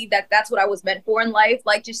don't believe that that's what I was meant for in life.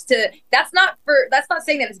 Like, that's not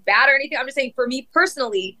saying that it's bad or anything. I'm just saying for me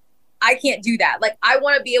personally, I can't do that. Like, I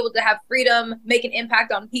want to be able to have freedom, make an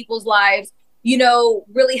impact on people's lives, you know,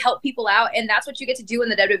 really help people out. And that's what you get to do in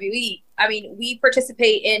the WWE. I mean, we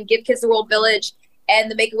participate in Give Kids the World Village and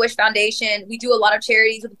the Make-A-Wish Foundation. We do a lot of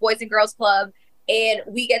charities with the Boys and Girls Club, and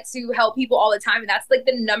we get to help people all the time. And that's like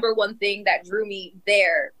the number one thing that drew me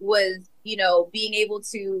there was, you know, being able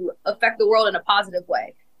to affect the world in a positive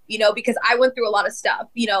way, you know, because I went through a lot of stuff.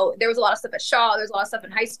 You know, there was a lot of stuff at Shaw. There's a lot of stuff in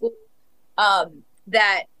high school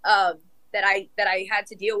that I had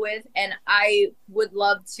to deal with, and I would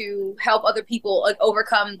love to help other people like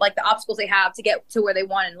overcome like the obstacles they have to get to where they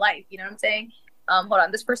want in life. You know what I'm saying? Hold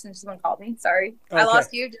on, this person just called me. Sorry, okay. I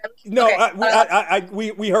lost you. No, okay.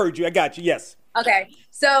 We heard you. I got you. Yes. Okay,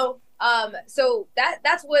 so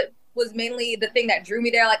that's what was mainly the thing that drew me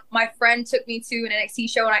there. Like, my friend took me to an NXT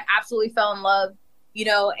show, and I absolutely fell in love. You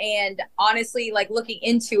know, and honestly, like looking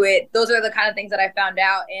into it, those are the kind of things that I found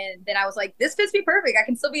out. And then I was like, this fits me perfect. I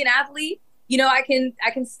can still be an athlete. You know, I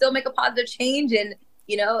can still make a positive change. And,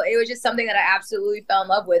 you know, it was just something that I absolutely fell in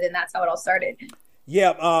love with. And that's how it all started.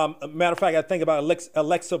 Yeah. Matter of fact, I think about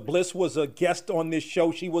Alexa Bliss was a guest on this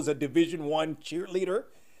show. She was a Division I cheerleader,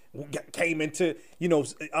 came into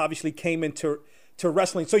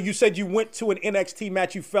wrestling. So you said you went to an NXT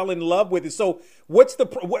match, you fell in love with it. So what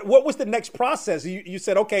was the next process? You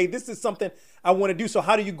said, okay, this is something I want to do. So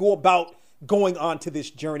how do you go about going on to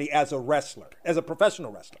this journey as a wrestler, as a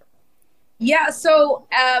professional wrestler? Yeah. So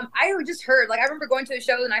I just heard, like, I remember going to a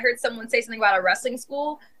show and I heard someone say something about a wrestling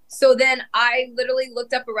school. So then I literally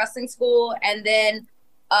looked up a wrestling school, and then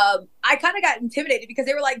I kind of got intimidated because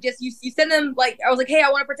they were like, just you send them, like, I was like, hey, I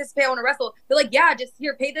want to participate, I want to wrestle. They're like, yeah, just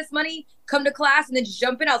here, pay this money, come to class, and then just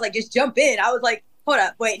jump in. I was like, just jump in. I was like, hold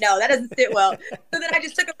up, wait, no, that doesn't sit well. So then I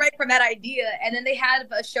just took a break from that idea, and then they had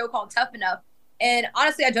a show called Tough Enough. And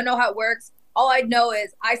honestly, I don't know how it works. All I know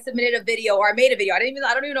is I submitted a video, or I made a video. I don't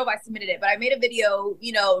even know if I submitted it, but I made a video,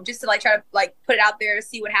 you know, just to like try to like put it out there to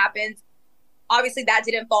see what happens. Obviously, that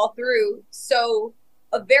didn't fall through. So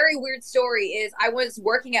a very weird story is I was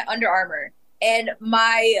working at Under Armour, and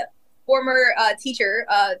my former teacher,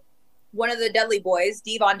 one of the Dudley boys,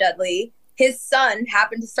 Devon Dudley, his son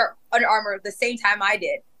happened to start Under Armour the same time I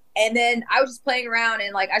did. And then I was just playing around,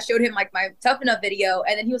 and like I showed him like my Tough Enough video,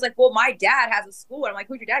 and then he was like, well, my dad has a school. And I'm like,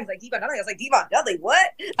 who's your dad? He's like, Devon Dudley. I was like, Devon Dudley,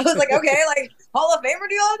 what? I was like, okay, like Hall of Famer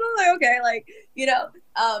deal? I was like, okay, like, you know.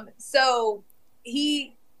 So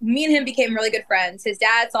me and him became really good friends. His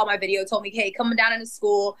dad saw my video, told me, hey, come down into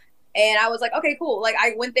school. And I was like, okay, cool. Like,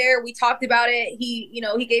 I went there, we talked about it. He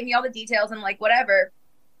gave me all the details, and I'm like, whatever.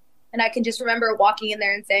 And I can just remember walking in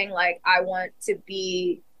there and saying, like, I want to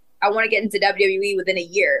get into WWE within a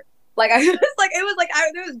year. Like, it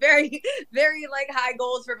was very, very like high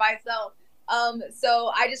goals for myself.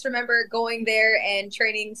 So I just remember going there and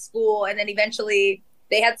training school. And then eventually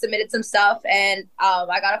they had submitted some stuff, and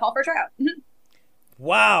I got a call for a tryout.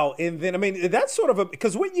 Wow. And then, I mean, that's sort of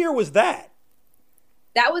because what year was that?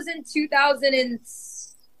 That was in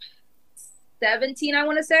 2017, I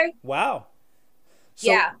want to say. Wow.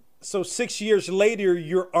 Yeah. So 6 years later,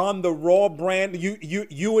 you're on the Raw brand.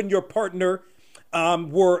 You and your partner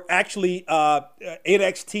were actually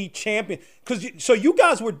NXT champion. So you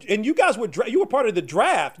guys were part of the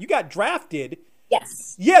draft. You got drafted.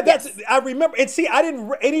 Yes. Yeah, I remember. And see,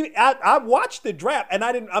 I watched the draft, and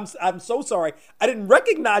I'm so sorry, I didn't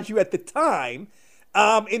recognize you at the time.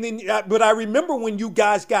 But I remember when you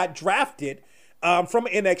guys got drafted from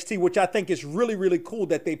NXT, which I think is really, really cool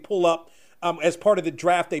that they pull up as part of the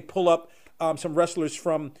draft. They pull up some wrestlers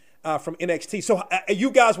from NXT. So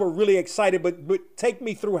you guys were really excited, but take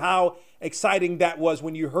me through how exciting that was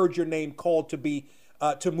when you heard your name called to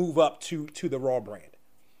move up to the Raw brand.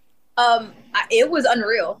 It was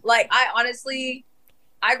unreal. Like, I want to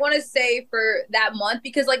say for that month,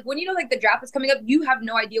 because like when like the draft is coming up, you have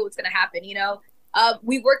no idea what's going to happen.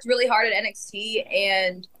 We worked really hard at NXT,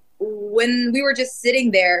 and when we were just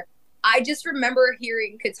sitting there, I just remember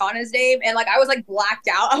hearing Katana's name, and like I was like blacked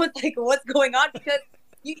out. I was like, what's going on? Because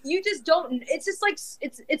you just don't. It's just like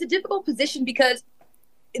it's a difficult position because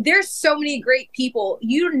there's so many great people.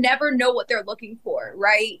 You never know what they're looking for,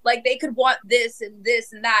 right? Like they could want this and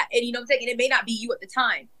this and that, and what I'm saying, and it may not be you at the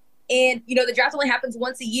time. And the draft only happens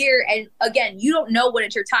once a year, and again, you don't know when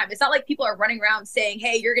it's your time. It's not like people are running around saying,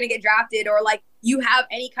 "Hey, you're gonna get drafted," or like you have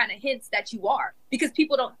any kind of hints that you are, because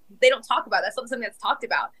people don't talk about it. That's not something that's talked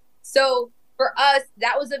about. So for us,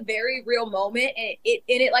 that was a very real moment, and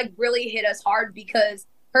it like really hit us hard because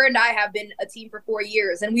her and I have been a team for 4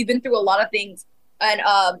 years, and we've been through a lot of things. And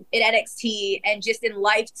in NXT and just in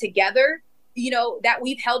life together, that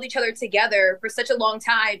we've held each other together for such a long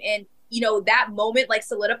time. And, that moment like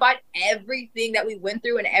solidified everything that we went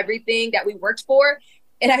through and everything that we worked for.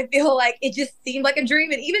 And I feel like it just seemed like a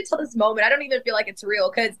dream. And even till this moment, I don't even feel like it's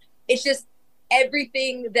real because it's just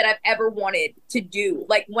everything that I've ever wanted to do.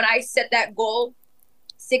 Like when I set that goal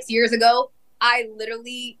 6 years ago, I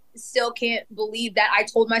literally still can't believe that I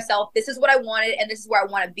told myself this is what I wanted and this is where I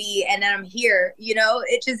want to be, and then I'm here.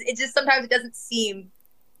 It just sometimes it doesn't seem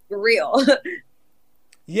real.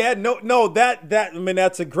 Yeah, no,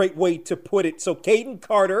 that's a great way to put it. So Kaden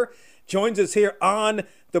Carter joins us here on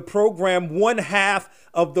the program, one half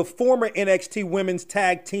of the former NXT Women's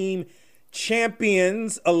Tag Team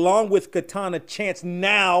Champions, along with Katana Chance,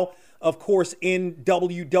 now, of course, in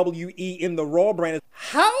WWE in the Raw brand.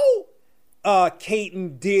 How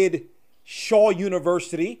Kaden, did Shaw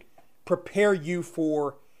University prepare you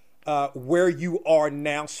for where you are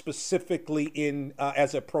now, specifically in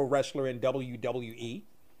as a pro wrestler in WWE?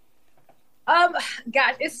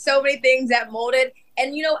 Gosh, it's so many things that molded,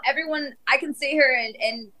 and everyone, I can sit here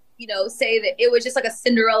and say that it was just like a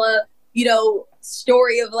Cinderella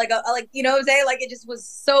story of like what I'm saying, like it just was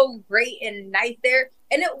so great and nice there,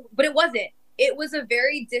 but it wasn't. It was a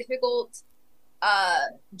very difficult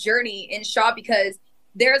journey in Shaw because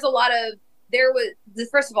first of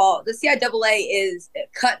all, the CIAA is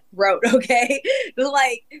cutthroat, okay?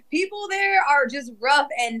 Like people there are just rough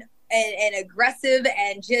and aggressive,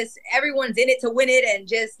 and just everyone's in it to win it, and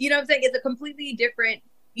just what I'm saying, it's a completely different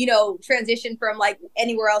transition from like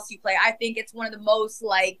anywhere else you play. I think it's one of the most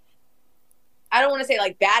like, I don't want to say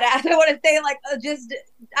like badass, I want to say like just,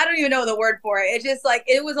 I don't even know the word for it. It's just like,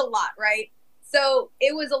 it was a lot, right? So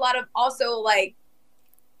it was a lot of also like,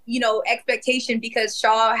 expectation because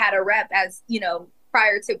Shaw had a rep as,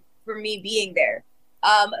 prior to for me being there.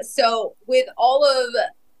 So with all of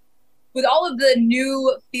the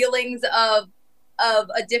new feelings of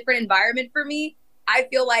a different environment for me, I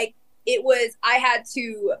feel like I had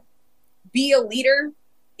to be a leader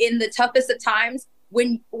in the toughest of times.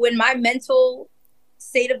 When my mental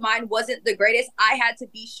state of mind wasn't the greatest, I had to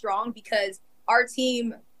be strong because our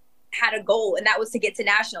team had a goal, and that was to get to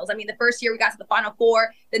nationals. I mean, the first year we got to the Final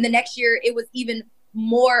Four. Then the next year it was even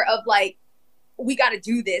more of like, we got to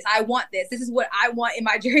do this. I want this. This is what I want in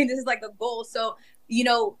my dream. This is like a goal. So,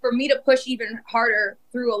 for me to push even harder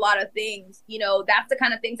through a lot of things, that's the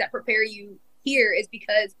kind of things that prepare you here, is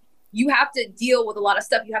because you have to deal with a lot of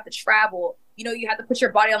stuff. You have to travel. You have to put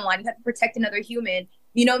your body on the line. You have to protect another human.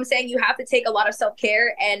 You know what I'm saying? You have to take a lot of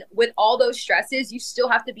self-care. And with all those stresses, you still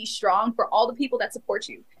have to be strong for all the people that support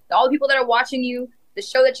you, all the people that are watching you, the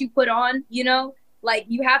show that you put on, like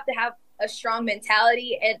you have to have a strong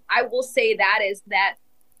mentality. And I will say that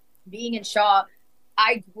being in Shaw,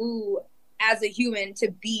 I grew as a human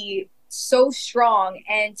to be so strong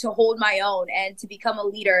and to hold my own and to become a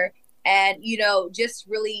leader. And, just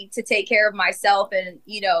really to take care of myself and,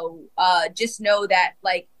 just know that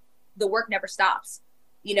like the work never stops,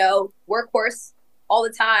 workhorse all the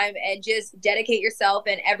time and just dedicate yourself,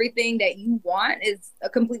 and everything that you want is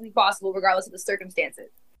completely possible regardless of the circumstances.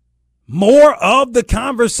 More of the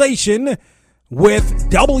conversation with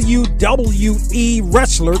WWE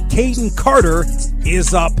wrestler Caden Carter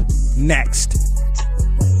is up next.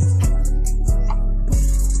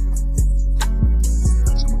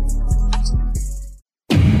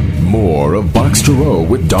 More of Box to Row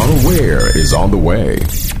with Donald Ware is on the way.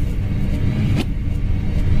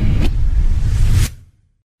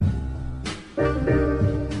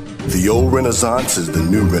 The old Renaissance is the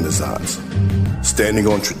new Renaissance, standing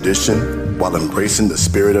on tradition while embracing the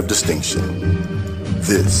spirit of distinction.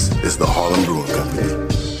 This is the Harlem Brewing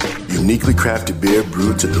Company. Uniquely crafted beer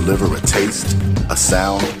brewed to deliver a taste, a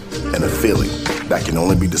sound, and a feeling that can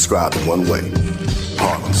only be described in one way: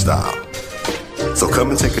 Harlem style. So come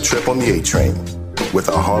and take a trip on the A train with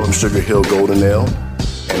our Harlem Sugar Hill Golden Ale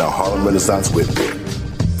and our Harlem Renaissance Wit Beer,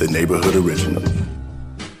 the neighborhood original.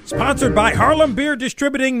 Sponsored by Harlem Beer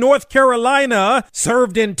Distributing North Carolina,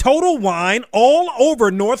 served in Total Wine all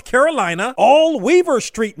over North Carolina, all Weaver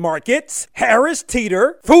Street markets, Harris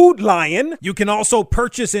Teeter, Food Lion. You can also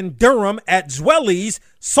purchase in Durham at Zwelly's,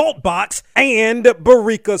 Saltbox, and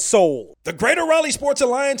Barrica Soul. The Greater Raleigh Sports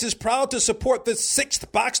Alliance is proud to support the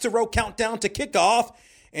 6th Box to Row Countdown to kickoff,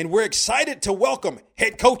 and we're excited to welcome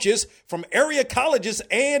head coaches from area colleges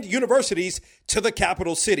and universities to the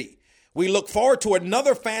capital city. We look forward to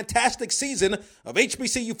another fantastic season of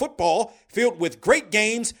HBCU football filled with great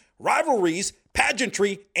games, rivalries,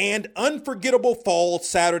 pageantry, and unforgettable fall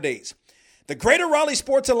Saturdays. The Greater Raleigh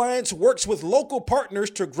Sports Alliance works with local partners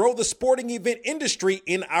to grow the sporting event industry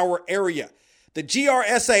in our area. The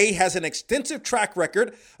GRSA has an extensive track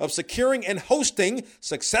record of securing and hosting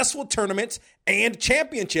successful tournaments and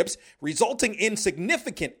championships, resulting in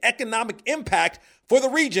significant economic impact for the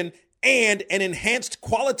region and an enhanced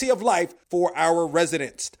quality of life for our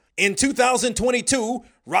residents. In 2022,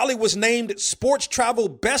 Raleigh was named Sports Travel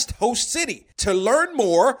Best Host City. To learn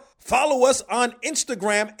more, follow us on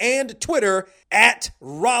Instagram and Twitter at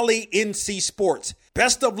Raleigh NC Sports.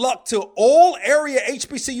 Best of luck to all area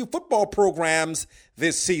HBCU football programs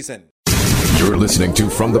this season. You're listening to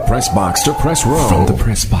From the Press Box to Press Row. From the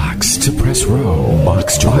Press Box to Press Row.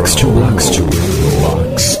 Box to Row. Box to Row.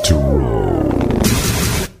 Box to Row.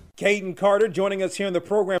 Caden Carter joining us here in the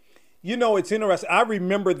program. You know, it's interesting. I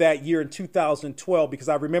remember that year in 2012 because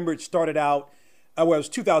I remember it started out, it was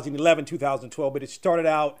 2011, 2012, but it started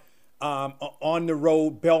out on the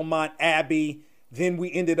road, Belmont Abbey. Then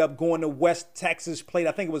we ended up going to West Texas, played,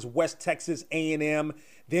 I think it was West Texas A&M.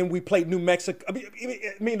 Then we played New Mexico. I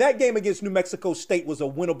mean, that game against New Mexico State was a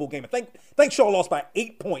winnable game. I think Shaw lost by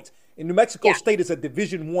 8 points. And New Mexico State is a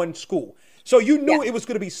Division I school. So you knew it was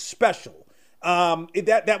going to be special.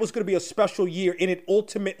 That was going to be a special year, and it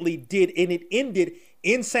ultimately did. And it ended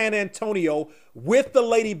in San Antonio with the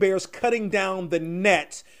Lady Bears cutting down the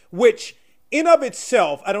nets, which in of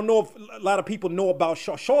itself, I don't know if a lot of people know about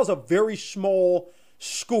Shaw. Shaw is a very small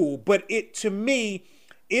school, but to me,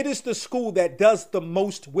 it is the school that does the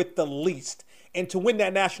most with the least. And to win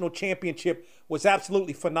that national championship was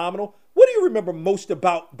absolutely phenomenal. What do you remember most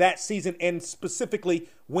about that season and specifically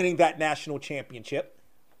winning that national championship?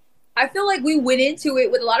 I feel like we went into it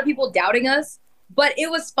with a lot of people doubting us, but it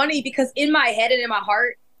was funny because in my head and in my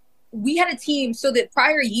heart, we had a team. So that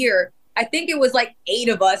prior year, I think it was like 8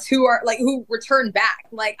 of us who returned back.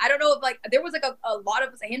 Like, I don't know if there was like a lot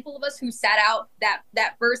of us, a handful of us who sat out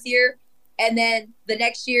that first year. And then the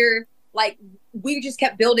next year, like, we just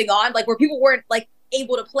kept building on, like, where people weren't like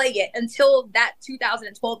able to play yet until that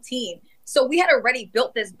 2012 team. So we had already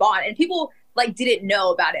built this bond, and people like didn't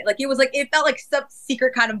know about it. Like, it was like, it felt like some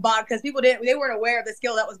secret kind of bond because they weren't aware of the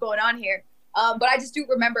skill that was going on here. But I just do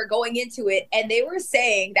remember going into it, and they were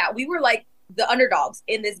saying that we were like the underdogs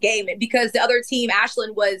in this game because the other team,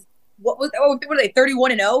 Ashland, was what were they,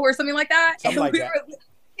 31-0 or something like that? Something like that.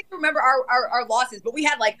 I can't remember our losses, but we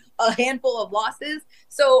had like a handful of losses.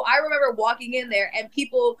 So I remember walking in there, and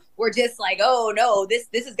people were just like, "Oh no, this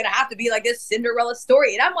is gonna have to be like this Cinderella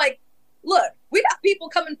story." And I'm like, look, we got people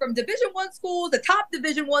coming from Division I schools, the top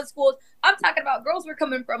Division I schools. I'm talking about girls were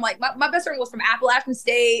coming from, like, my best friend was from Appalachian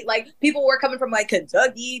State. Like, people were coming from, like,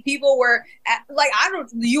 Kentucky. People were,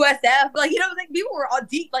 the USF. Like, you know, like, people were all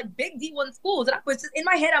deep, like, big D1 schools. And I was just, in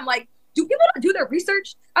my head, I'm like, do people not do their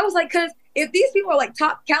research? I was like, because if these people are, like,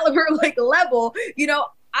 top caliber, like, level, you know,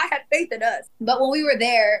 I had faith in us. But when we were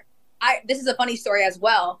there, this is a funny story as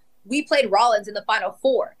well. We played Rollins in the Final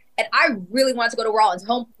Four. And I really wanted to go to Rollins,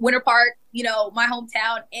 Winter Park, you know, my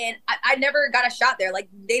hometown. And I never got a shot there. Like,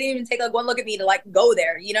 they didn't even take like one look at me to like go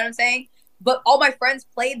there. You know what I'm saying? But all my friends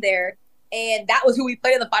played there. And that was who we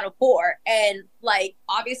played in the Final Four. And like,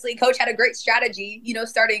 obviously coach had a great strategy, you know,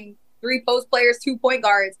 starting 3 post players, 2 point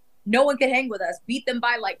guards. No one could hang with us, beat them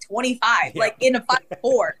by like 25, like in a Final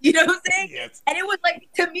Four, you know what I'm saying? Yes. And it was like,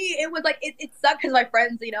 to me, it was like, it sucked because my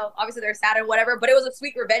friends, you know, obviously they're sad and whatever, but it was a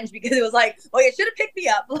sweet revenge because it was like, oh, you should have picked me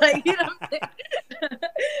up. Like, you know what I'm saying?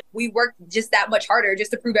 We worked just that much harder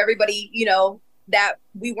just to prove everybody, you know, that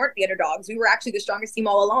we weren't the underdogs. We were actually the strongest team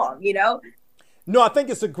all along, you know? No, I think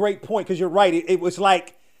it's a great point because you're right. It was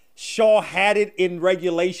like Shaw had it in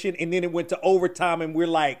regulation and then it went to overtime and we're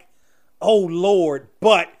like, oh, Lord.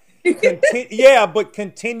 But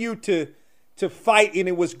continue to fight, and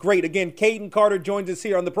it was great. Again, Caden Carter joins us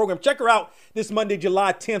here on the program. Check her out this Monday,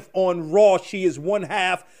 July 10th on Raw. She is one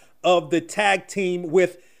half of the tag team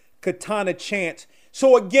with Katana Chance.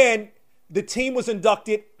 So again, the team was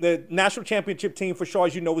inducted, the national championship team for Shaw,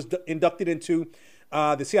 as you know, was inducted into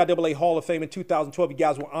the CIAA Hall of Fame in 2012. You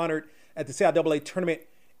guys were honored at the CIAA tournament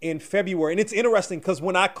in February. And it's interesting because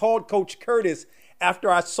when I called Coach Curtis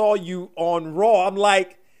after I saw you on Raw, I'm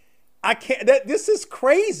like, I can't, this is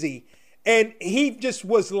crazy. And he just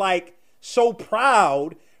was like so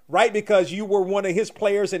proud, right? Because you were one of his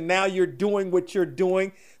players and now you're doing what you're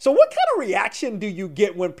doing. So what kind of reaction do you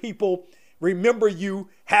get when people remember you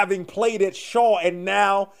having played at Shaw and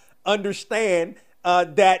now understand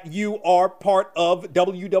that you are part of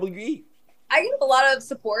WWE? I get a lot of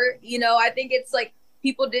support. You know, I think it's like,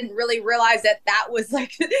 people didn't really realize that was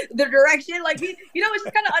like the direction. Like, you know, it's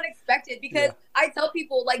just kind of unexpected because I tell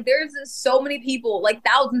people like there's so many people, like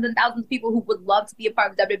thousands and thousands of people who would love to be a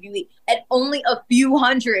part of WWE and only a few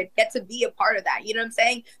hundred get to be a part of that. You know what I'm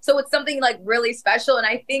saying? So it's something like really special. And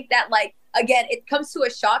I think that like, again, it comes to a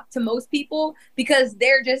shock to most people because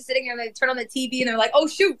they're just sitting there and they turn on the TV and they're like, oh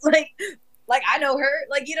shoot, like I know her,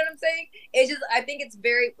 like, you know what I'm saying? It's just, I think it's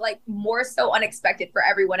very like more so unexpected for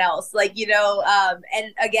everyone else. Like, you know,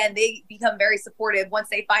 and again, they become very supportive once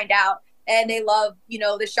they find out and they love, you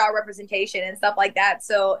know, the Shaw representation and stuff like that.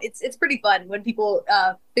 So it's pretty fun when people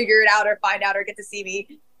figure it out or find out or get to see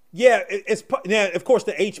me. Yeah, of course,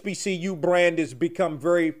 the HBCU brand has become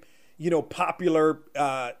very, you know, popular.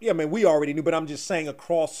 I mean, we already knew, but I'm just saying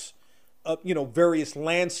across, you know, various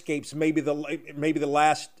landscapes, maybe the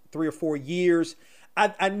last 3 or 4 years. I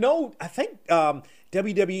think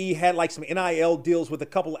WWE had like some NIL deals with a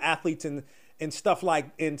couple of athletes and stuff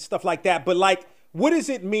like that. But like, what does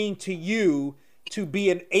it mean to you to be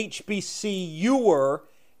an HBCUer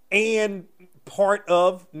and part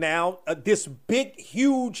of now this big,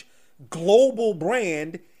 huge global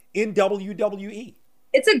brand in WWE?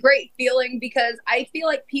 It's a great feeling because I feel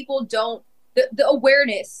like people don't, the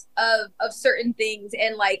awareness of certain things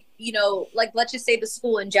and like, you know, like let's just say the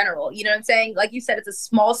school in general, you know what I'm saying? Like you said, it's a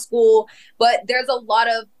small school, but there's a lot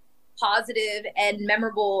of positive and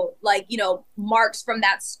memorable, like, you know, marks from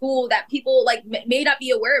that school that people like may not be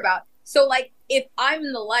aware about. So like if I'm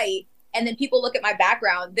in the light and then people look at my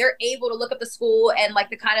background, they're able to look up the school and like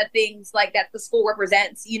the kind of things like that the school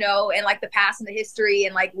represents, you know, and like the past and the history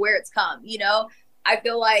and like where it's come, you know. I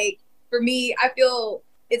feel like for me,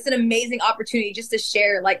 it's an amazing opportunity just to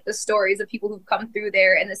share like the stories of people who've come through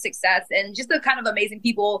there and the success and just the kind of amazing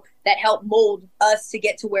people that help mold us to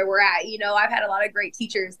get to where we're at. You know, I've had a lot of great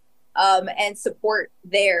teachers and support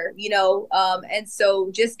there, you know, and so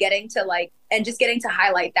just getting to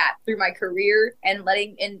highlight that through my career and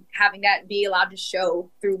having that be allowed to show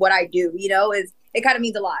through what I do, you know, it kind of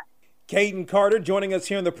means a lot. Caden Carter joining us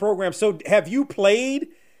here in the program. So have you played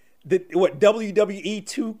WWE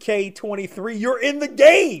 2K23? You're in the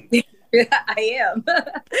game. I am.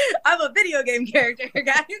 I'm a video game character,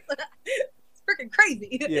 guys. It's freaking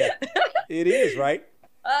crazy. Yeah, it is, right?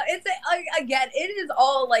 Again, it is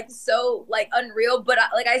all like so like unreal. But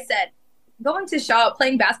like I said, going to Shaw,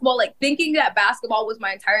 playing basketball, like thinking that basketball was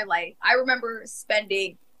my entire life. I remember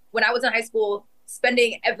when I was in high school,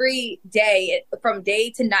 spending every day from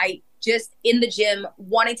day to night just in the gym,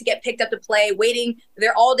 wanting to get picked up to play, waiting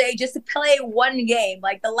there all day just to play one game,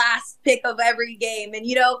 like the last pick of every game. And,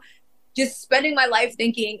 you know, just spending my life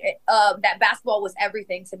thinking that basketball was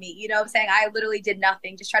everything to me. You know what I'm saying? I literally did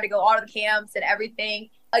nothing, just tried to go all to the camps and everything.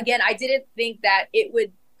 Again, I didn't think that it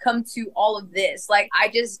would come to all of this. Like,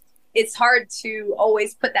 it's hard to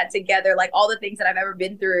always put that together, like all the things that I've ever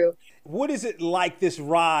been through. What is it like, this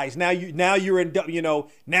rise? Now you're in, you know,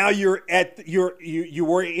 now you're at you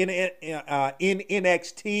were in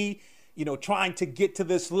NXT, you know, trying to get to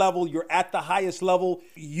this level. You're at the highest level.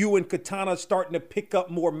 You and Katana starting to pick up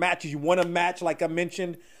more matches. You won a match, like I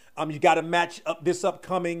mentioned. You got a match this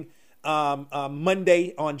upcoming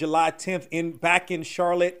Monday on July 10th back in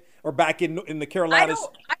Charlotte or back in the Carolinas.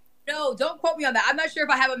 No, don't quote me on that. I'm not sure if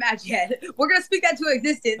I have a match yet. We're gonna speak that to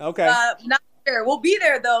existence. Okay. Not sure. We'll be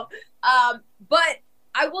there though. But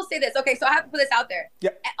I will say this. Okay, so I have to put this out there.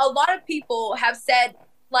 Yeah. A lot of people have said,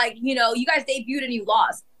 like, you know, you guys debuted and you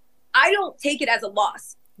lost. I don't take it as a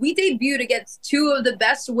loss. We debuted against two of the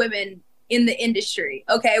best women in the industry.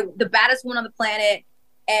 Okay, the baddest one on the planet,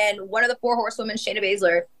 and one of the 4 horsewomen, Shayna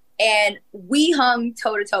Baszler, and we hung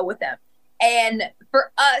toe to toe with them. And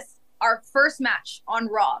for us, our first match on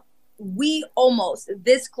Raw, we almost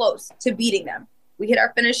this close to beating them. We hit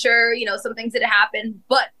our finisher, you know, some things didn't happen,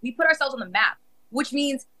 but we put ourselves on the map, which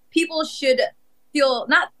means people should feel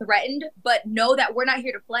not threatened, but know that we're not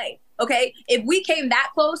here to play. Okay. If we came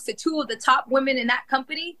that close to 2 of the top women in that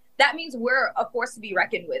company, that means we're a force to be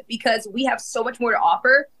reckoned with, because we have so much more to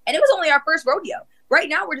offer. And it was only our first rodeo. Right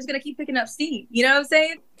now, we're just going to keep picking up steam. You know what I'm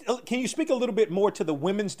saying? Can you speak a little bit more to the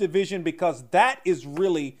women's division? Because that is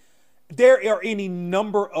really, there are any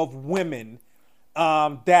number of women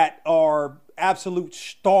that are absolute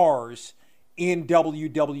stars in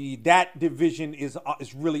WWE. That division is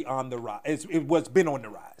really on the rise. It was been on the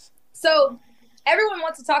rise. So everyone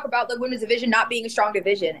wants to talk about the women's division not being a strong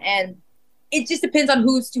division, and it just depends on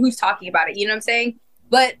who's talking about it. You know what I'm saying?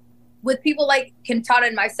 But with people like Kentana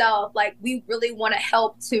and myself, like, we really want to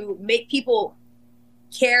help to make people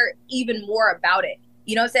care even more about it.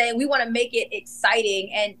 You know what I'm saying? We want to make it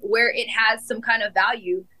exciting and where it has some kind of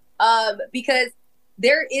value, because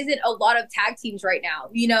there isn't a lot of tag teams right now.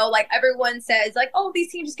 You know, like, everyone says, like, oh,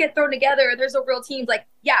 these teams just get thrown together. There's no real teams. Like,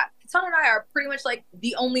 yeah, Kentana and I are pretty much like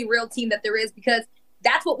the only real team that there is, because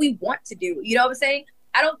that's what we want to do. You know what I'm saying?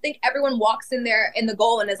 I don't think everyone walks in there in the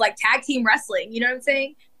goal and is like tag team wrestling. You know what I'm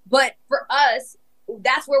saying? But for us,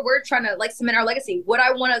 that's where we're trying to, like, cement our legacy. Would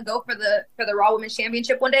I want to go for the Raw Women's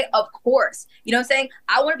Championship one day? Of course. You know what I'm saying?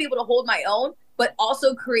 I want to be able to hold my own, but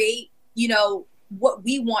also create, you know, what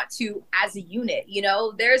we want to as a unit. You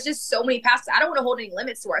know, there's just so many paths. I don't want to hold any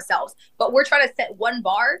limits to ourselves, but we're trying to set one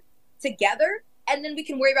bar together, and then we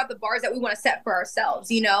can worry about the bars that we want to set for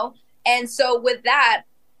ourselves, you know? And so with that,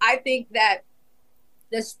 I think that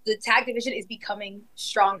the tag division is becoming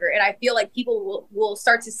stronger, and I feel like people will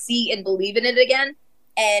start to see and believe in it again.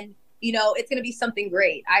 And, you know, it's going to be something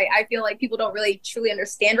great. I feel like people don't really truly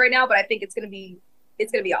understand right now, but I think it's going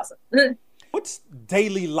to be awesome. What's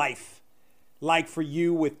daily life like for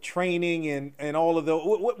you with training and all of the,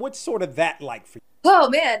 what's sort of that like for you? Oh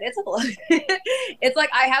man, it's a lot. It's like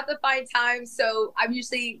I have to find time. So we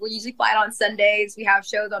usually fly out on Sundays. We have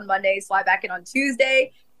shows on Mondays, fly back in on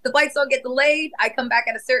Tuesday. The flights don't get delayed. I come back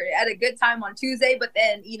at a good time on Tuesday, but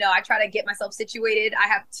then, you know, I try to get myself situated. I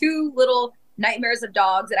have 2 little nightmares of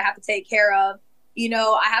dogs that I have to take care of. You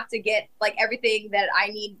know, I have to get like everything that I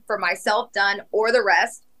need for myself done, or the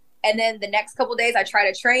rest. And then the next couple of days I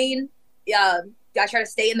try to train. I try to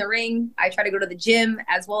stay in the ring. I try to go to the gym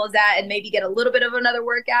as well as that, and maybe get a little bit of another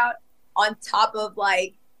workout on top of,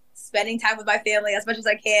 like, spending time with my family as much as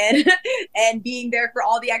I can and being there for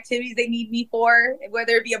all the activities they need me for,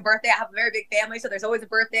 whether it be a birthday. I have a very big family, so there's always a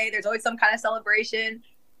birthday. There's always some kind of celebration.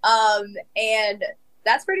 And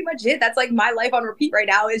that's pretty much it. That's like my life on repeat right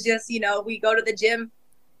now, is just, you know, we go to the gym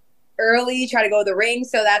early, try to go to the ring.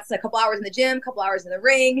 So that's a couple hours in the gym, couple hours in the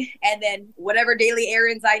ring, and then whatever daily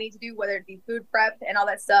errands I need to do, whether it be food prep and all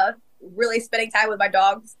that stuff, really spending time with my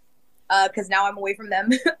dogs, because now I'm away from them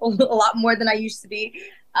a lot more than I used to be.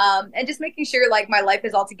 And just making sure, like, my life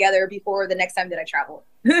is all together before the next time that I travel.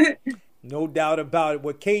 No doubt about it.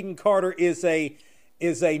 Well, Kayden Carter is a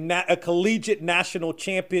collegiate national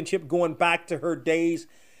championship going back to her days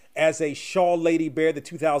as a Shaw Lady Bear, the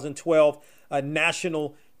 2012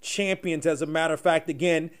 national champions. As a matter of fact,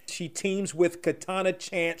 again, she teams with Katana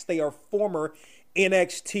Chance. They are former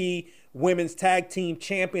NXT Women's Tag Team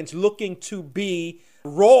Champions, looking to be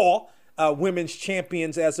Raw Women's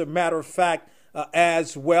Champions, as a matter of fact,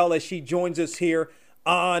 as well, as she joins us here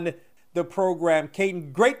on the program.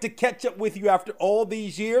 Kayden, great to catch up with you after all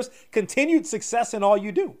these years. Continued success in all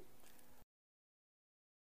you do.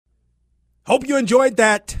 Hope you enjoyed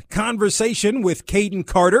that conversation with Kayden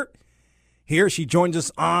Carter. Here she joins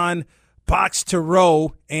us on Box to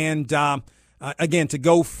Row. And again, to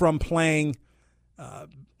go from playing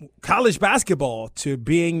college basketball to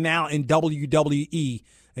being now in WWE,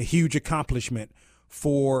 a huge accomplishment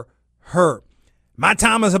for her. My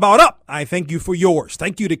time is about up. I thank you for yours.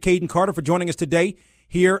 Thank you to Kayden Carter for joining us today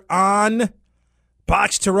here on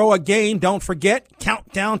Box to Row. Again, don't forget,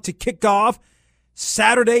 countdown to kickoff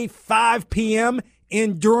Saturday, 5 p.m.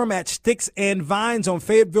 in Durham at Sticks and Vines on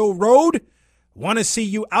Fayetteville Road. Want to see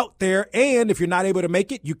you out there. And if you're not able to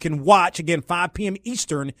make it, you can watch, again, 5 p.m.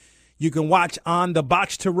 Eastern. You can watch on the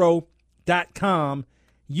BOXTOROW.com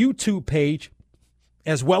YouTube page,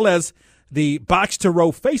 as well as the Box to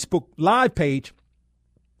Row Facebook live page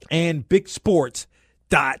and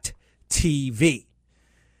bigsports.tv.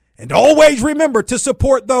 And always remember to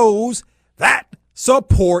support those that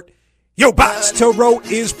support you. Box to Row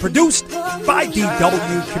is produced by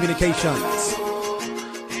DW Communications.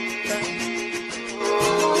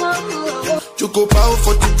 You go bow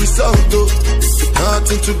for the result,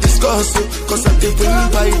 nothing to discuss, cause I did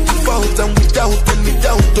win by default and without any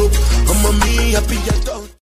doubt, I'm a me happy adult.